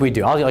do you think we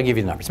do? I'll give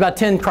you the numbers. About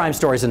 10 crime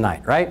stories a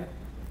night, right?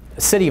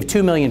 A city of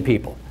 2 million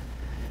people.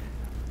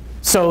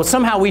 So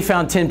somehow we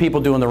found 10 people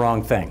doing the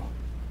wrong thing.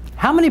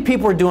 How many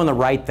people are doing the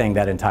right thing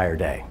that entire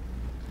day?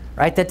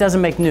 Right? That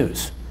doesn't make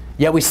news.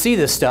 Yet we see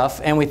this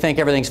stuff and we think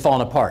everything's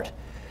falling apart.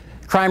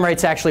 Crime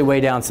rate's actually way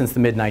down since the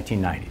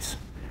mid-1990s.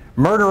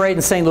 Murder rate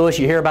in St. Louis,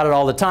 you hear about it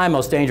all the time,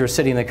 most dangerous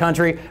city in the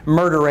country.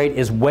 Murder rate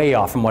is way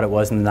off from what it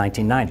was in the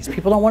 1990s.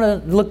 People don't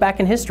want to look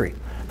back in history.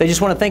 They just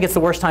want to think it's the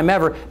worst time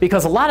ever,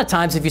 because a lot of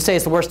times if you say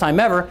it's the worst time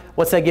ever,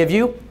 what's that give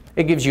you?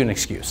 It gives you an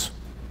excuse.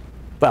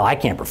 Well, I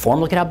can't perform.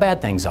 Look at how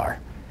bad things are.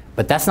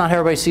 But that's not how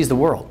everybody sees the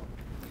world.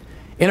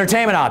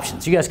 Entertainment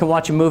options. You guys can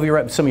watch a movie,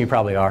 right? Some of you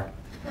probably are.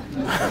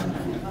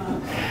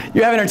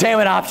 You have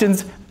entertainment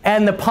options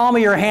in the palm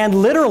of your hand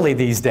literally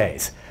these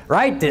days,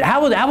 right?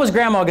 How was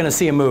Grandma going to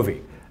see a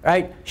movie,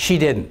 right? She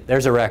didn't.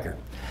 There's a record.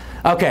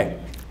 Okay,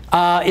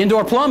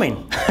 indoor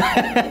plumbing,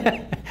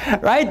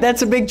 right?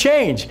 That's a big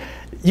change.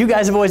 You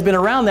guys have always been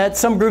around that.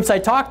 Some groups I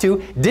talked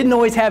to didn't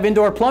always have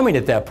indoor plumbing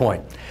at that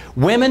point.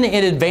 Women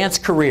in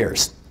advanced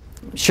careers.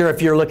 Sure,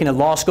 if you're looking at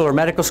law school or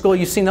medical school,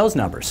 you've seen those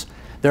numbers.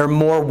 There are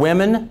more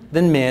women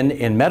than men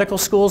in medical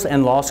schools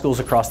and law schools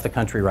across the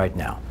country right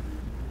now.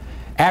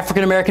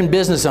 African American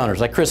business owners,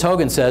 like Chris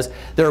Hogan says,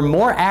 there are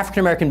more African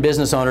American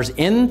business owners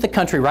in the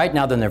country right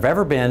now than there have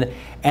ever been,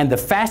 and the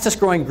fastest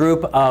growing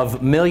group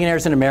of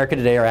millionaires in America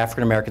today are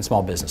African American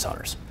small business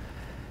owners.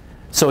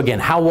 So again,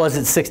 how was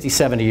it 60,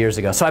 70 years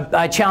ago? So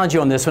I challenge you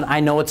on this one. I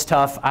know it's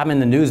tough. I'm in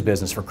the news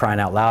business, for crying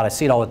out loud. I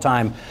see it all the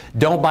time.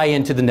 Don't buy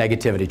into the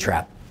negativity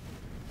trap.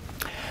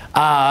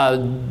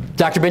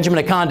 Dr.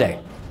 Benjamin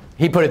Akande,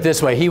 he put it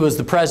this way. He was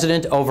the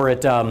president over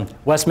at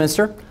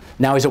Westminster.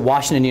 Now he's at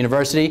Washington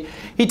University.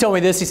 He told me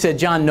this. He said,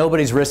 John,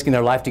 nobody's risking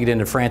their life to get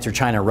into France or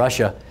China or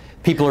Russia.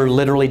 People are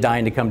literally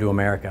dying to come to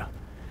America.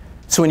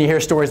 So when you hear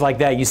stories like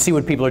that, you see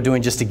what people are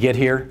doing just to get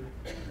here.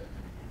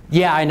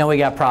 Yeah, I know we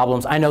got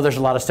problems. I know there's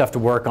a lot of stuff to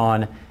work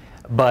on.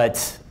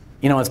 But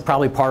You know, it's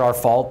probably part of our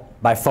fault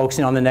by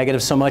focusing on the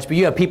negative so much, but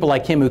you have people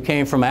like him who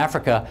came from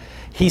Africa.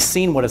 He's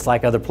seen what it's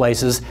like other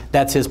places.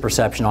 That's his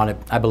perception on it.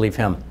 I believe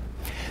him.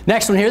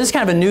 Next one here, this is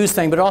kind of a news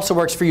thing, but it also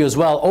works for you as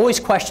well. Always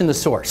question the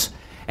source.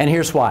 And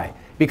here's why.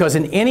 Because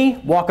in any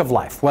walk of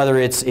life, whether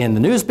it's in the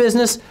news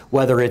business,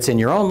 whether it's in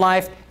your own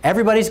life,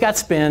 everybody's got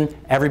spin,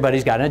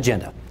 everybody's got an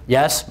agenda.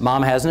 Yes,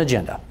 mom has an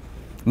agenda.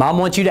 Mom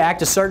wants you to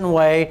act a certain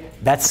way.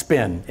 That's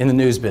spin in the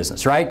news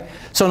business, right?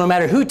 So no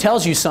matter who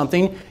tells you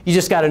something, you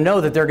just got to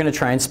know that they're going to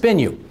try and spin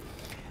you.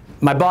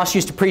 My boss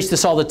used to preach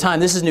this all the time.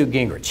 This is Newt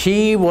Gingrich.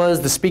 He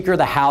was the Speaker of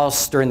the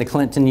House during the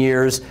Clinton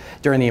years,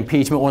 during the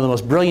impeachment, one of the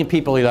most brilliant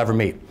people you'll ever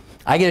meet.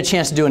 I get a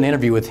chance to do an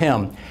interview with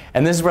him,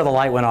 and this is where the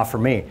light went off for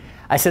me.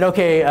 I said,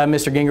 okay,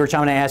 Mr. Gingrich,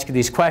 I'm going to ask you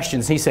these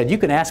questions. He said, you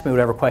can ask me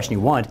whatever question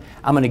you want.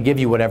 I'm going to give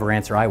you whatever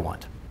answer I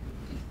want.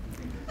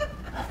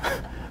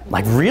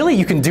 Like, really?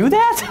 You can do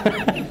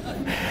that?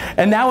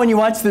 And now when you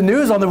watch the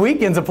news on the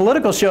weekends, the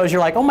political shows,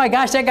 you're like, oh my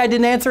gosh, that guy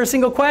didn't answer a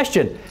single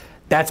question.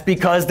 That's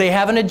because they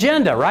have an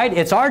agenda, right?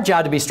 It's our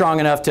job to be strong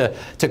enough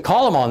to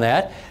call them on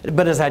that.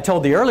 But as I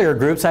told the earlier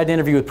groups, I had an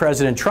interview with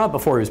President Trump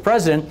before he was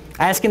president.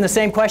 I asked him the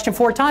same question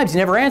 4 times. He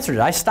never answered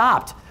it. I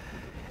stopped.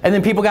 And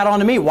then people got on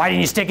to me. Why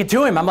didn't you stick it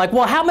to him? I'm like,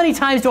 well, how many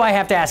times do I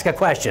have to ask a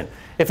question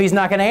if he's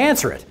not going to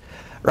answer it?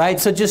 Right?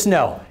 So just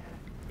know,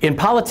 in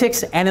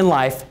politics and in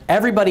life,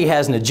 everybody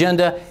has an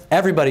agenda.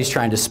 Everybody's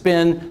trying to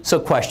spin, so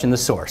question the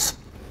source.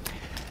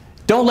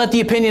 Don't let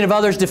the opinion of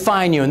others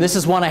define you. And this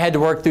is one I had to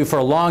work through for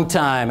a long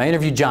time. I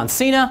interviewed John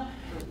Cena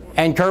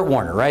and Kurt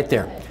Warner right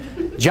there.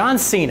 John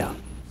Cena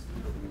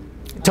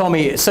told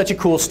me such a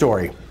cool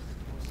story.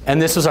 And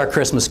this was our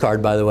Christmas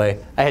card, by the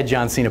way. I had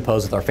John Cena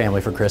pose with our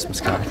family for Christmas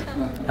card.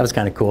 That was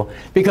kind of cool.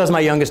 Because my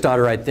youngest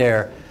daughter right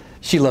there,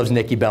 she loves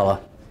Nikki Bella.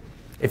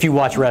 If you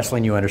watch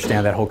wrestling, you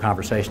understand that whole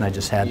conversation I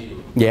just had.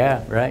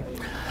 Yeah, right.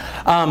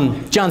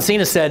 John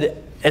Cena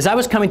said, as I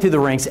was coming through the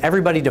ranks,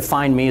 everybody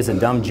defined me as a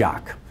dumb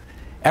jock.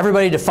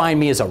 Everybody defined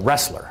me as a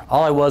wrestler.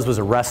 All I was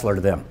a wrestler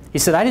to them. He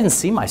said, I didn't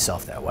see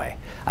myself that way.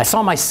 I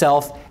saw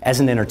myself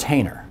as an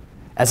entertainer,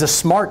 as a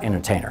smart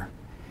entertainer.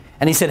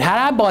 And he said, had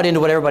I bought into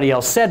what everybody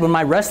else said, when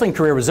my wrestling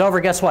career was over,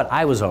 guess what?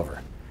 I was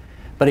over.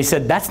 But he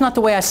said, that's not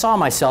the way I saw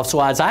myself. So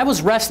as I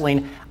was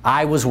wrestling,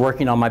 I was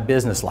working on my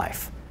business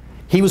life.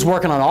 He was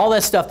working on all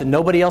that stuff that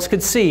nobody else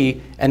could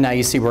see, and now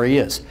you see where he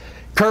is.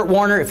 Kurt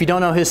Warner, if you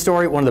don't know his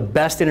story, one of the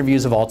best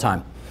interviews of all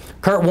time.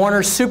 Kurt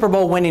Warner, Super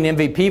Bowl winning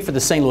MVP for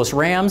the St. Louis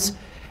Rams.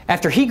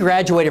 After he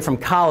graduated from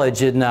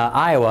college in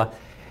Iowa,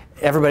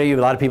 a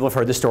lot of people have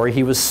heard the story,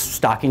 he was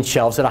stocking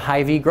shelves at a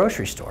Hy-Vee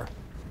grocery store.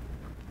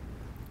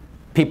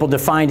 People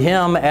defined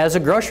him as a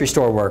grocery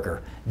store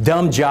worker.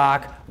 Dumb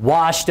jock,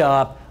 washed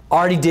up,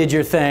 already did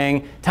your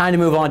thing, time to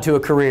move on to a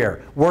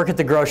career. Work at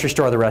the grocery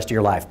store the rest of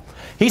your life.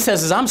 He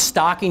says, as I'm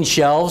stocking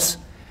shelves,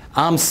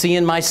 I'm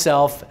seeing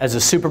myself as a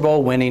Super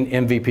Bowl winning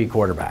MVP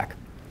quarterback.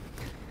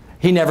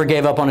 He never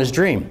gave up on his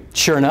dream.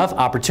 Sure enough,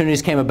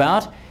 opportunities came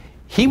about.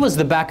 He was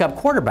the backup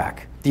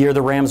quarterback the year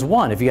the Rams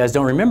won, if you guys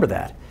don't remember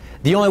that.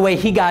 The only way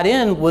he got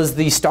in was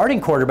the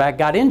starting quarterback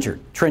got injured,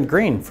 Trent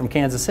Green from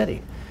Kansas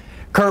City.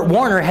 Kurt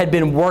Warner had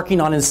been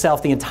working on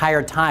himself the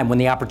entire time. When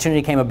the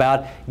opportunity came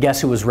about,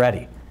 guess who was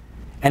ready?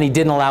 And he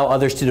didn't allow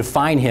others to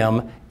define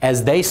him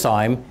as they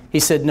saw him. He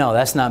said, no,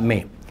 that's not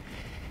me.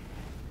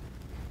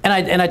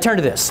 And I turned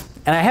to this.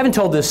 And I haven't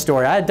told this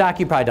story. Doc,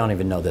 you probably don't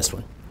even know this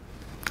one.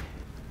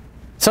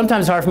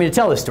 Sometimes it's hard for me to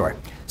tell this story.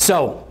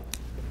 So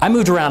I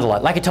moved around a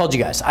lot. Like I told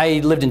you guys, I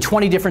lived in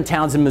 20 different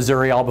towns in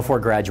Missouri all before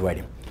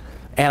graduating.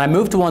 And I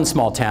moved to one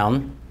small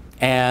town,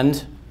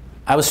 and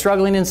I was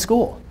struggling in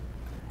school.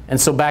 And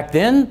so back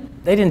then,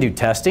 they didn't do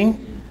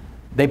testing.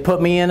 They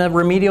put me in a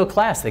remedial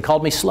class. They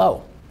called me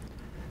slow.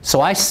 So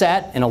I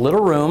sat in a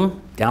little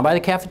room down by the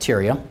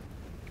cafeteria,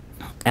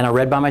 and I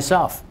read by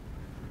myself.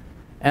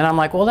 And I'm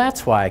like, well,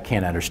 that's why I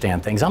can't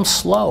understand things. I'm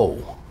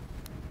slow.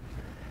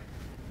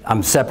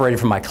 I'm separated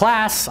from my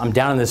class. I'm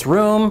down in this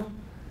room.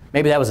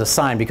 Maybe that was a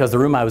sign, because the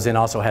room I was in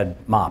also had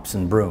mops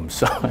and brooms.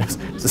 So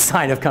it's a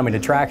sign of coming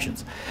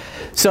attractions.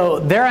 So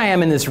there I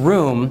am in this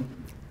room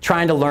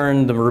trying to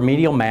learn the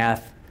remedial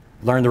math,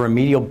 learn the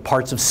remedial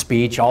parts of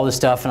speech, all this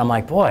stuff. And I'm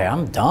like, boy,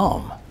 I'm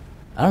dumb.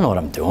 I don't know what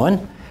I'm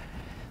doing.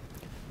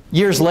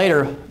 Years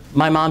later,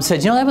 my mom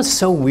said, you know, that was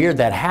so weird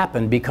that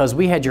happened, because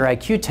we had your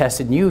IQ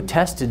tested and you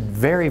tested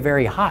very,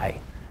 very high.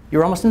 You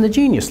were almost in the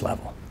genius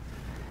level.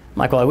 I'm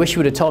like, well, I wish you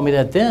would have told me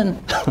that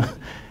then.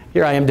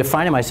 Here I am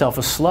defining myself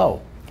as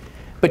slow.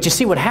 But you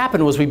see, what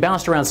happened was we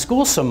bounced around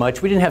school so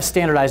much, we didn't have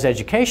standardized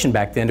education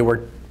back then to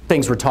where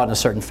things were taught in a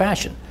certain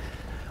fashion.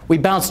 We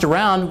bounced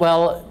around,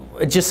 well,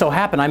 it just so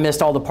happened I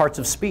missed all the parts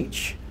of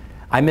speech.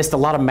 I missed a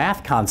lot of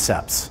math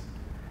concepts.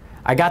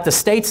 I got the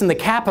states and the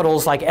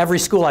capitals like every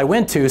school I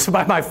went to, so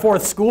by my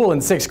 4th school in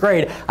 6th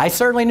grade, I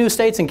certainly knew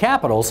states and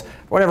capitals. For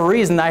whatever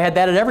reason, I had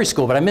that at every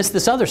school, but I missed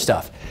this other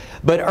stuff.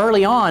 But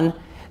early on,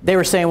 they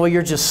were saying, well,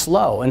 you're just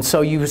slow. And so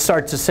you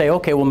start to say,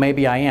 okay, well,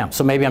 maybe I am.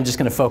 So maybe I'm just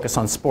going to focus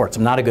on sports.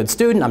 I'm not a good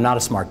student. I'm not a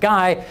smart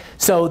guy.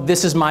 So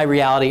this is my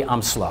reality.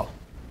 I'm slow.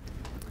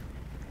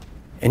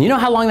 And you know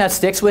how long that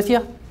sticks with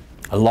you?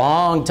 A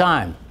long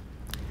time.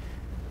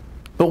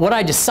 But what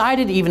I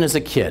decided even as a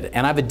kid,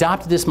 and I've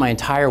adopted this my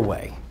entire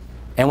way,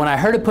 and when I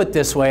heard it put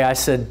this way, I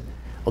said,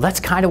 well,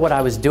 that's kind of what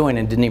I was doing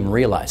and didn't even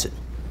realize it.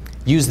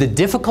 Use the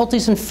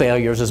difficulties and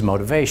failures as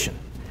motivation.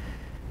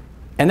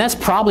 And that's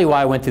probably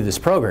why I went through this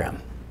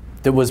program.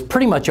 That was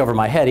pretty much over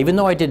my head. Even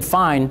though I did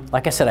fine,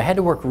 like I said, I had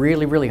to work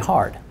really, really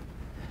hard.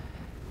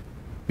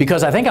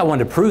 Because I think I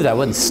wanted to prove that I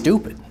wasn't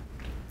stupid,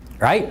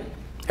 right?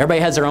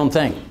 Everybody has their own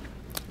thing.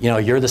 You know,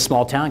 you're the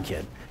small town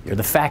kid, you're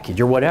the fat kid,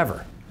 you're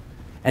whatever.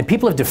 And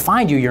people have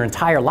defined you your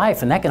entire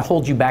life, and that can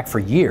hold you back for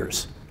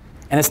years.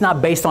 And it's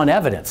not based on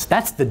evidence.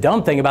 That's the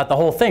dumb thing about the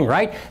whole thing,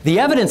 right? The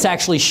evidence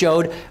actually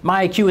showed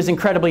my IQ is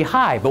incredibly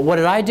high. But what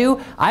did I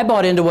do? I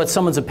bought into what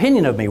someone's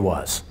opinion of me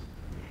was.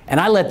 And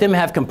I let them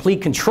have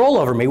complete control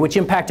over me, which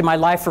impacted my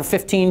life for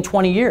 15,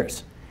 20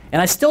 years.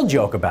 And I still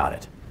joke about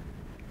it.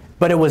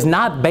 But it was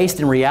not based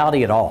in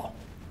reality at all.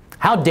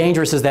 How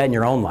dangerous is that in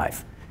your own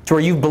life? To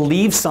where you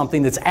believe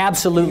something that's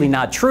absolutely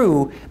not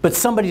true, but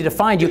somebody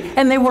defined you,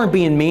 and they weren't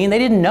being mean, they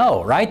didn't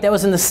know, right? That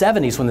was in the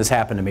 70s when this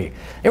happened to me.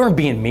 They weren't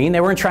being mean,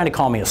 they weren't trying to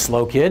call me a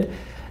slow kid.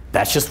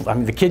 That's just, I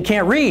mean, the kid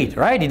can't read,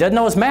 right? He doesn't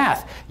know his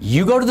math.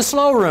 You go to the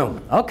slow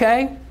room.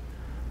 Okay,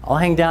 I'll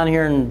hang down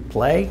here and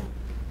play.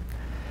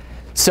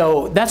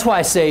 So that's why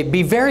I say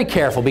be very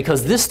careful,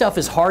 because this stuff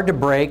is hard to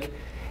break,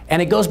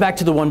 and it goes back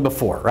to the one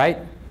before, right?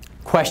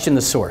 Question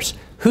the source.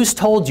 Who's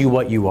told you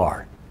what you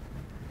are?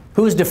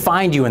 Who's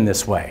defined you in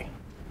this way?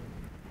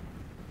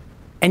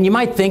 And you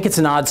might think it's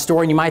an odd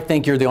story, and you might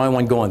think you're the only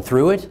one going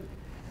through it.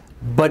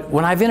 But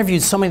when I've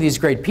interviewed so many of these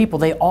great people,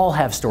 they all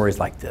have stories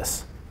like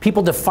this.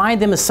 People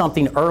defined them as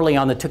something early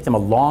on that took them a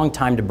long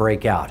time to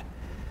break out.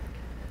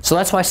 So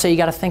that's why I say you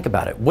got to think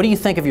about it. What do you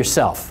think of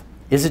yourself?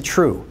 Is it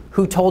true?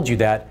 Who told you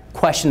that?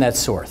 Question that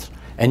source.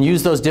 And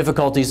use those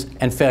difficulties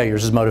and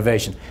failures as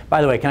motivation.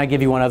 By the way, can I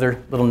give you one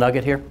other little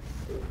nugget here?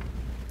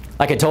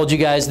 Like I told you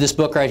guys, this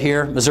book right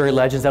here, Missouri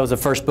Legends, that was the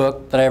first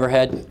book that I ever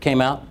had,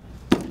 came out.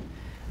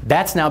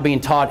 That's now being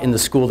taught in the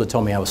school that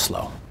told me I was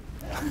slow.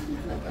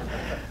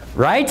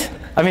 Right?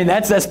 I mean,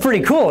 that's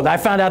pretty cool. I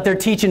found out they're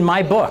teaching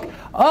my book.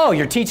 Oh,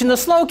 you're teaching the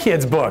slow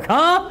kids book,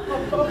 huh?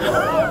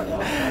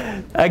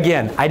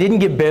 Again, I didn't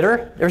get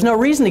bitter. There's no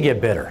reason to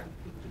get bitter.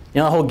 You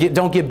know, the whole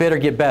don't get bitter,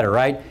 get better,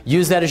 right?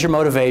 Use that as your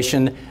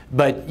motivation,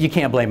 but you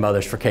can't blame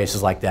others for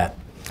cases like that.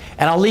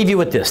 And I'll leave you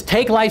with this.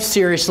 Take life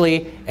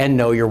seriously and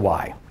know your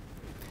why.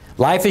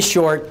 Life is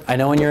short. I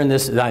know when you're in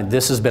this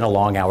has been a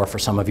long hour for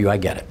some of you, I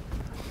get it.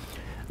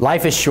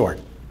 Life is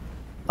short.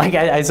 Like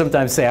I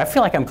sometimes say, I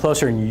feel like I'm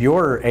closer in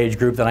your age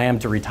group than I am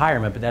to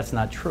retirement, but that's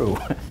not true.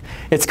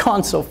 It's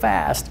gone so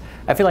fast.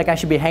 I feel like I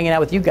should be hanging out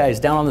with you guys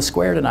down on the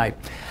square tonight.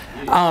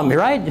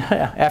 Right?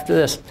 After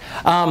this.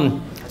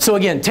 So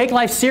again, take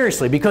life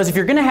seriously, because if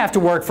you're going to have to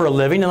work for a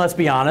living, and let's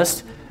be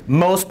honest,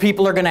 most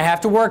people are going to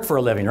have to work for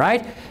a living,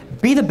 right?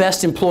 Be the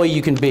best employee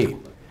you can be.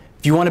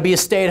 If you want to be a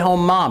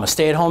stay-at-home mom, a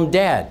stay-at-home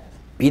dad,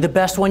 be the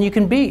best one you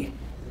can be.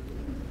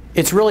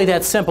 It's really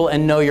that simple,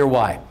 and know your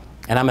why.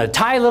 And I'm going to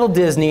tie a little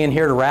Disney in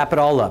here to wrap it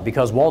all up,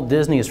 because Walt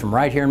Disney is from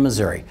right here in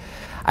Missouri.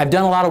 I've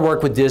done a lot of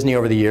work with Disney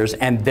over the years,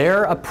 and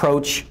their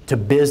approach to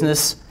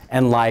business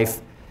and life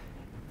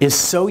is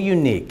so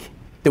unique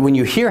that when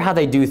you hear how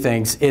they do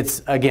things,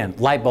 it's, again,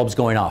 light bulbs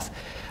going off.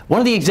 One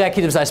of the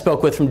executives I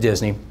spoke with from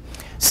Disney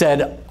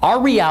said,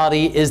 our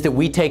reality is that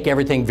we take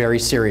everything very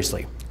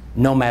seriously,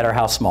 no matter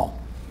how small.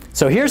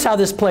 So here's how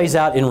this plays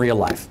out in real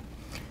life.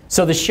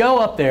 So the show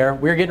up there,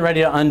 we were getting ready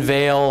to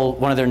unveil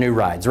one of their new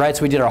rides, right?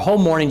 So we did our whole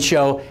morning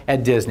show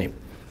at Disney.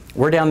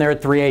 We're down there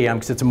at 3 a.m.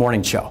 because it's a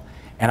morning show.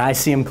 And I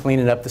see them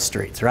cleaning up the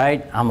streets,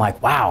 right? I'm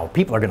like, wow,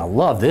 people are going to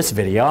love this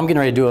video. I'm getting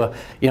ready to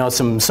do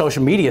some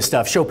social media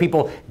stuff, show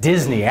people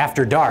Disney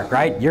after dark,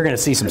 right? You're going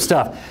to see some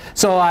stuff.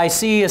 So I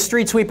see a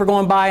street sweeper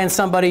going by and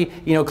somebody,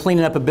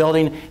 cleaning up a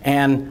building,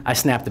 and I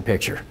snap the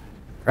picture,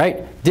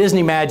 right?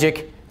 Disney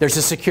magic. There's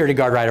a security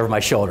guard right over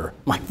my shoulder.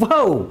 I'm like,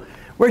 whoa,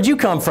 where'd you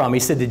come from? He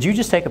said, did you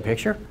just take a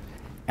picture?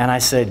 And I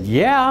said,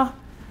 yeah.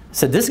 I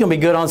said, this is going to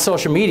be good on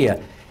social media.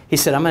 He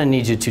said, I'm going to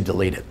need you to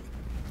delete it.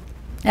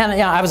 And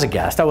yeah, I was a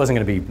guest. I wasn't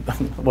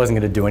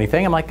going to do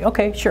anything. I'm like,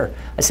 okay, sure.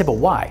 I said, but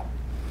why?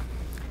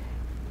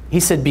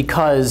 He said,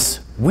 because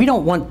we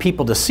don't want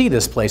people to see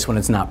this place when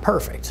it's not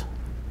perfect.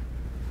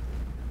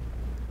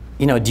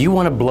 Do you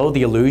want to blow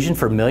the illusion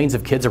for millions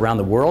of kids around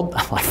the world?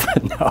 I'm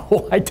like,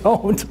 no, I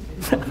don't.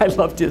 I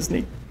love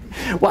Disney.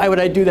 Why would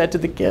I do that to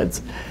the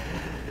kids?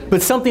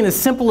 But something as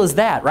simple as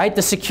that, right?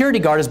 The security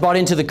guard has bought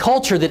into the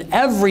culture that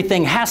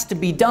everything has to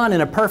be done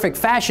in a perfect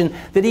fashion,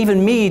 that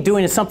even me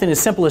doing something as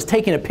simple as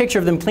taking a picture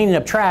of them cleaning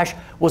up trash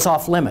was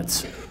off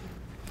limits.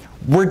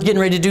 We're getting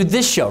ready to do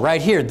this show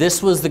right here.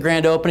 This was the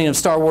grand opening of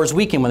Star Wars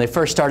Weekend when they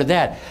first started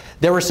that.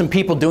 There were some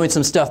people doing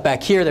some stuff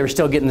back here. They were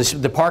still getting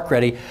the park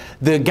ready.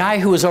 The guy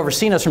who was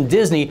overseeing us from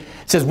Disney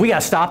says, we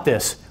got to stop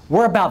this.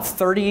 We're about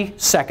 30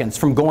 seconds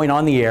from going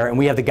on the air, and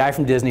we have the guy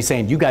from Disney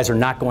saying, you guys are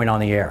not going on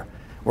the air.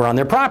 We're on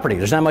their property.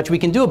 There's not much we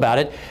can do about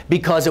it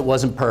because it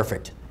wasn't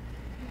perfect.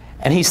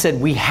 And he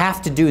said, we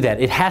have to do that.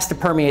 It has to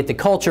permeate the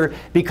culture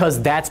because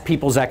that's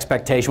people's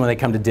expectation when they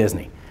come to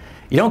Disney.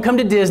 You don't come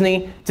to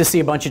Disney to see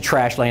a bunch of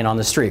trash laying on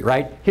the street,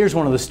 right? Here's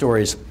one of the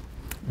stories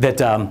that,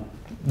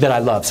 that I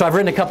love. So I've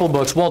written a couple of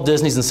books, Walt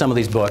Disney's in some of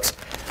these books.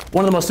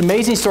 One of the most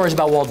amazing stories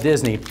about Walt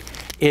Disney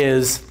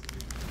is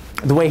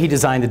the way he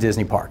designed the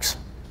Disney parks,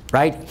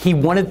 right? He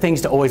wanted things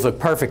to always look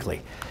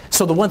perfectly.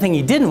 So the one thing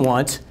he didn't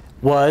want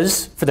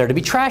was for there to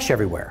be trash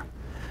everywhere.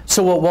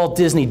 So what Walt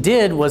Disney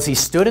did was he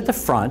stood at the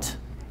front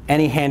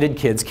and he handed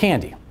kids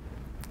candy.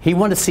 He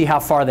wanted to see how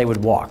far they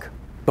would walk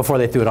before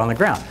they threw it on the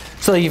ground.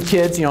 So you have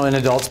kids, you know, and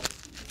adults,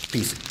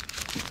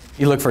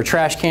 you look for a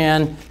trash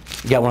can,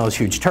 you got one of those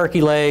huge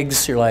turkey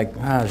legs, you're like,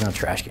 oh, there's no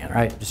trash can,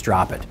 right? Just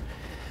drop it.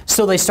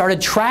 So they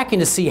started tracking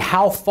to see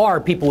how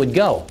far people would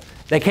go.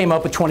 They came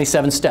up with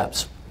 27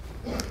 steps.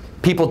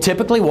 People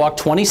typically walk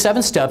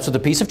 27 steps with a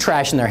piece of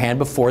trash in their hand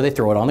before they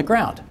throw it on the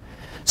ground.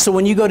 So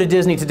when you go to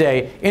Disney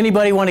today,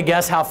 anybody want to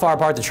guess how far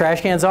apart the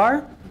trash cans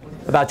are?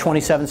 About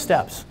 27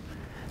 steps.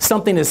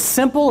 Something as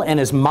simple and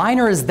as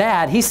minor as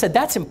that, he said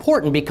that's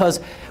important because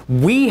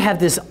we have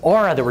this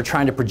aura that we're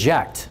trying to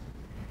project.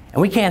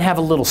 And we can't have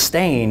a little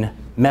stain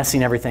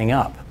messing everything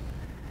up.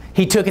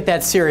 He took it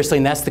that seriously,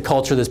 and that's the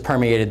culture that's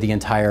permeated the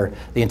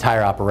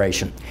entire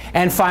operation.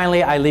 And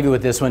finally, I leave you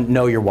with this one,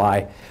 know your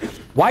why.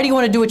 Why do you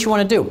want to do what you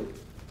want to do?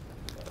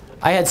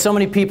 I had so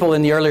many people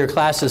in the earlier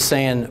classes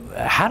saying,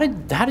 how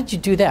did you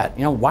do that?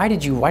 You know, why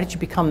did you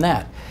become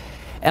that?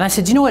 And I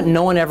said, you know what?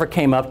 No one ever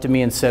came up to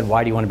me and said,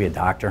 why do you want to be a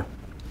doctor?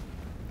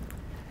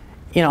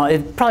 You know,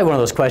 it's probably one of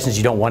those questions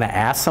you don't want to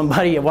ask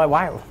somebody.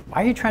 Why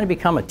are you trying to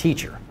become a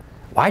teacher?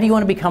 Why do you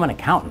want to become an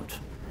accountant?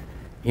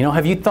 You know,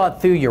 have you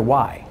thought through your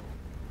why?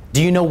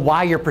 Do you know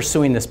why you're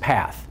pursuing this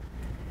path?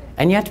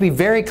 And you have to be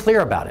very clear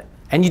about it.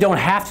 And you don't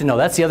have to know.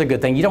 That's the other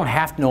good thing. You don't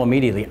have to know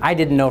immediately. I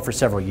didn't know for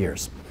several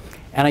years.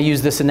 And I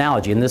use this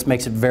analogy, and this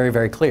makes it very,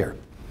 very clear.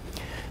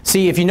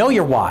 See, if you know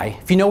your why,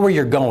 if you know where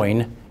you're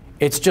going,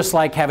 it's just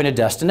like having a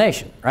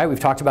destination, right? We've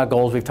talked about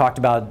goals. We've talked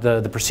about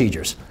the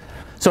procedures.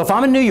 So if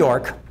I'm in New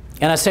York,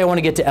 and I say I want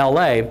to get to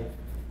LA,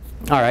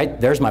 all right,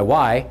 there's my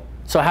why.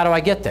 So how do I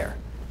get there?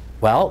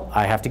 Well,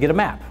 I have to get a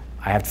map.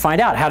 I have to find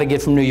out how to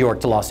get from New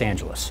York to Los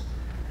Angeles.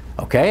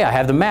 Okay, I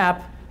have the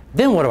map.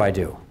 Then what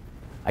do?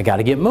 I got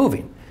to get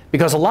moving.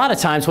 Because a lot of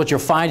times what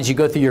you'll find as you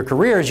go through your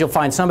career is you'll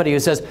find somebody who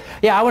says,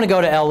 yeah, I want to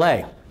go to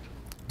LA.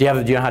 Do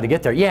you know how to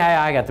get there?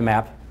 Yeah, I got the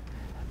map.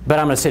 But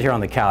I'm going to sit here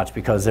on the couch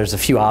because there's a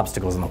few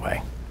obstacles in the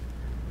way.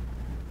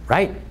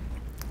 Right?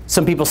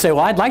 Some people say,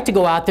 well, I'd like to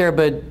go out there,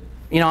 but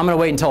you know, I'm going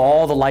to wait until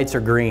all the lights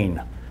are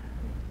green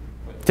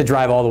to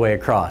drive all the way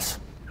across.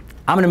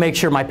 I'm going to make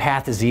sure my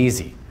path is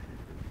easy.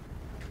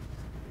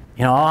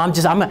 You know, I'm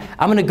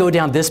going to go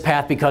down this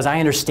path because I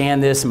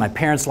understand this and my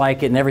parents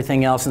like it and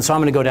everything else, and so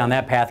I'm going to go down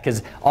that path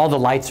because all the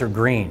lights are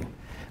green.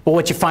 But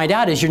what you find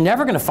out is you're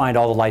never going to find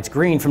all the lights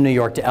green from New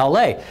York to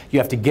LA. You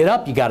have to get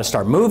up, you got to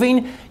start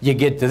moving, you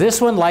get to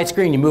this one, lights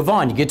green, you move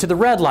on, you get to the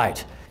red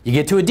light, you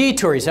get to a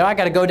detour, you say, oh, I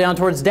got to go down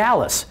towards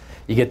Dallas.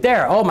 You get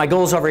there, oh, my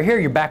goal's over here,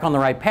 you're back on the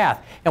right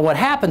path. And what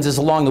happens is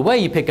along the way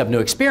you pick up new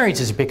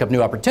experiences, you pick up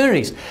new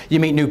opportunities, you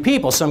meet new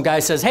people. Some guy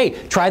says, hey,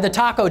 try the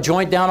taco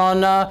joint down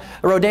on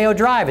Rodeo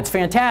Drive, it's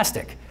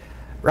fantastic.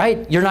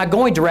 Right? You're not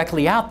going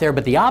directly out there,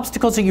 but the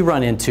obstacles that you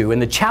run into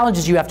and the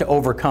challenges you have to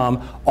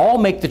overcome all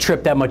make the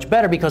trip that much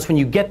better because when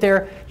you get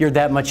there, you're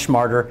that much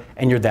smarter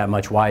and you're that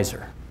much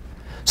wiser.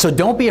 So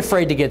don't be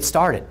afraid to get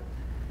started.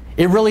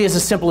 It really is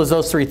as simple as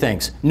those three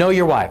things. Know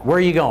your why. Where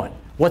are you going?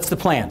 What's the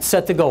plan?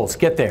 Set the goals.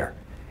 Get there.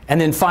 And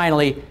then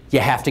finally, you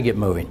have to get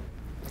moving.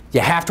 You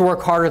have to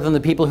work harder than the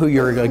people who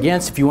you're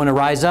against. If you want to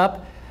rise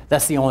up,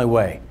 that's the only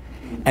way.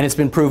 And it's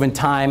been proven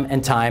time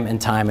and time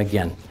and time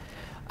again.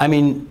 I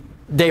mean,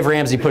 Dave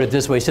Ramsey put it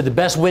this way. He said, the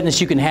best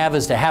witness you can have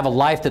is to have a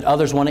life that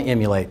others want to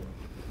emulate.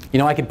 You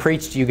know, I could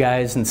preach to you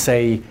guys and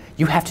say,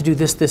 you have to do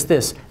this, this,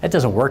 this. That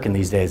doesn't work in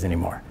these days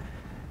anymore.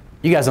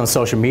 You guys on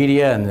social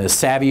media and as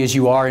savvy as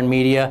you are in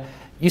media,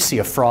 you see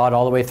a fraud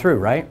all the way through,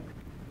 right?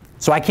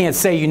 So I can't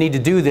say you need to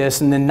do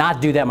this and then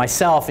not do that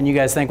myself and you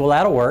guys think, well,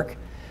 that'll work.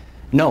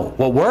 No,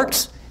 what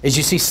works is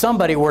you see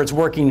somebody where it's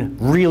working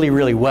really,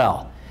 really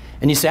well.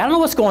 And you say, I don't know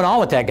what's going on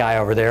with that guy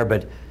over there,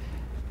 but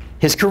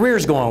his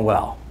career's going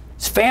well.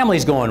 His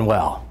family's going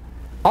well.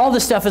 All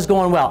this stuff is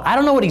going well. I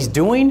don't know what he's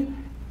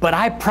doing, but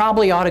I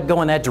probably ought to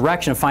go in that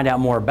direction and find out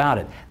more about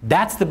it.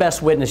 That's the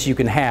best witness you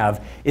can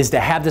have, is to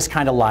have this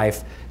kind of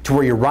life to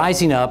where you're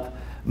rising up,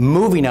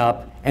 moving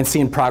up, and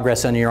seeing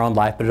progress in your own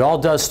life. But it all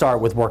does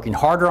start with working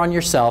harder on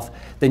yourself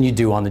than you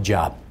do on the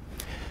job.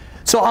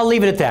 So I'll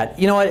leave it at that.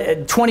 You know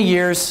what, 20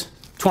 years,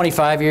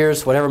 25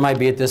 years, whatever it might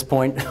be at this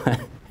point,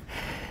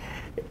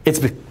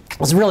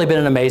 it's really been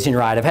an amazing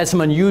ride. I've had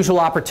some unusual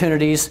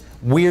opportunities.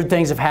 Weird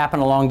things have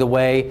happened along the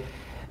way.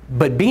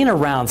 But being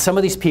around some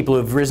of these people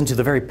who have risen to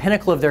the very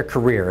pinnacle of their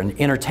career in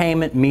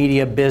entertainment,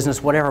 media,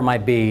 business, whatever it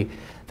might be,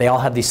 they all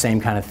have these same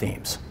kind of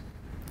themes.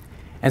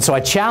 And so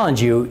I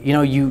challenge you, you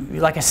know,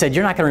 like I said,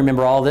 you're not going to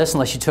remember all this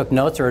unless you took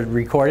notes or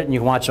record it and you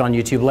can watch it on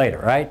YouTube later,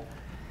 right?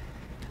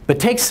 But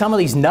take some of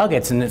these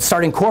nuggets and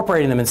start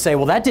incorporating them and say,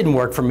 well, that didn't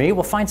work for me.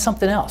 Well, find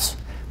something else.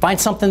 Find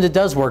something that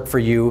does work for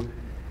you,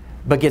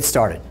 but get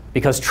started.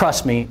 Because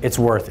trust me, it's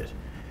worth it.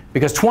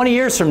 Because 20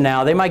 years from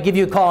now, they might give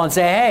you a call and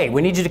say, hey,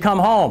 we need you to come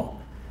home.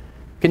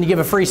 Can you give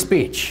a free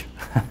speech?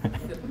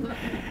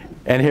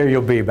 And here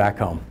you'll be back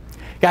home.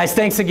 Guys,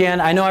 thanks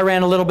again. I know I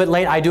ran a little bit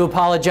late. I do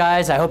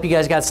apologize. I hope you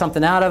guys got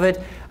something out of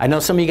it. I know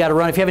some of you got to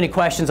run. If you have any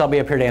questions, I'll be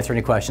up here to answer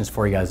any questions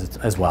for you guys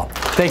as well.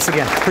 Thanks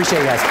again. Appreciate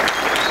you guys.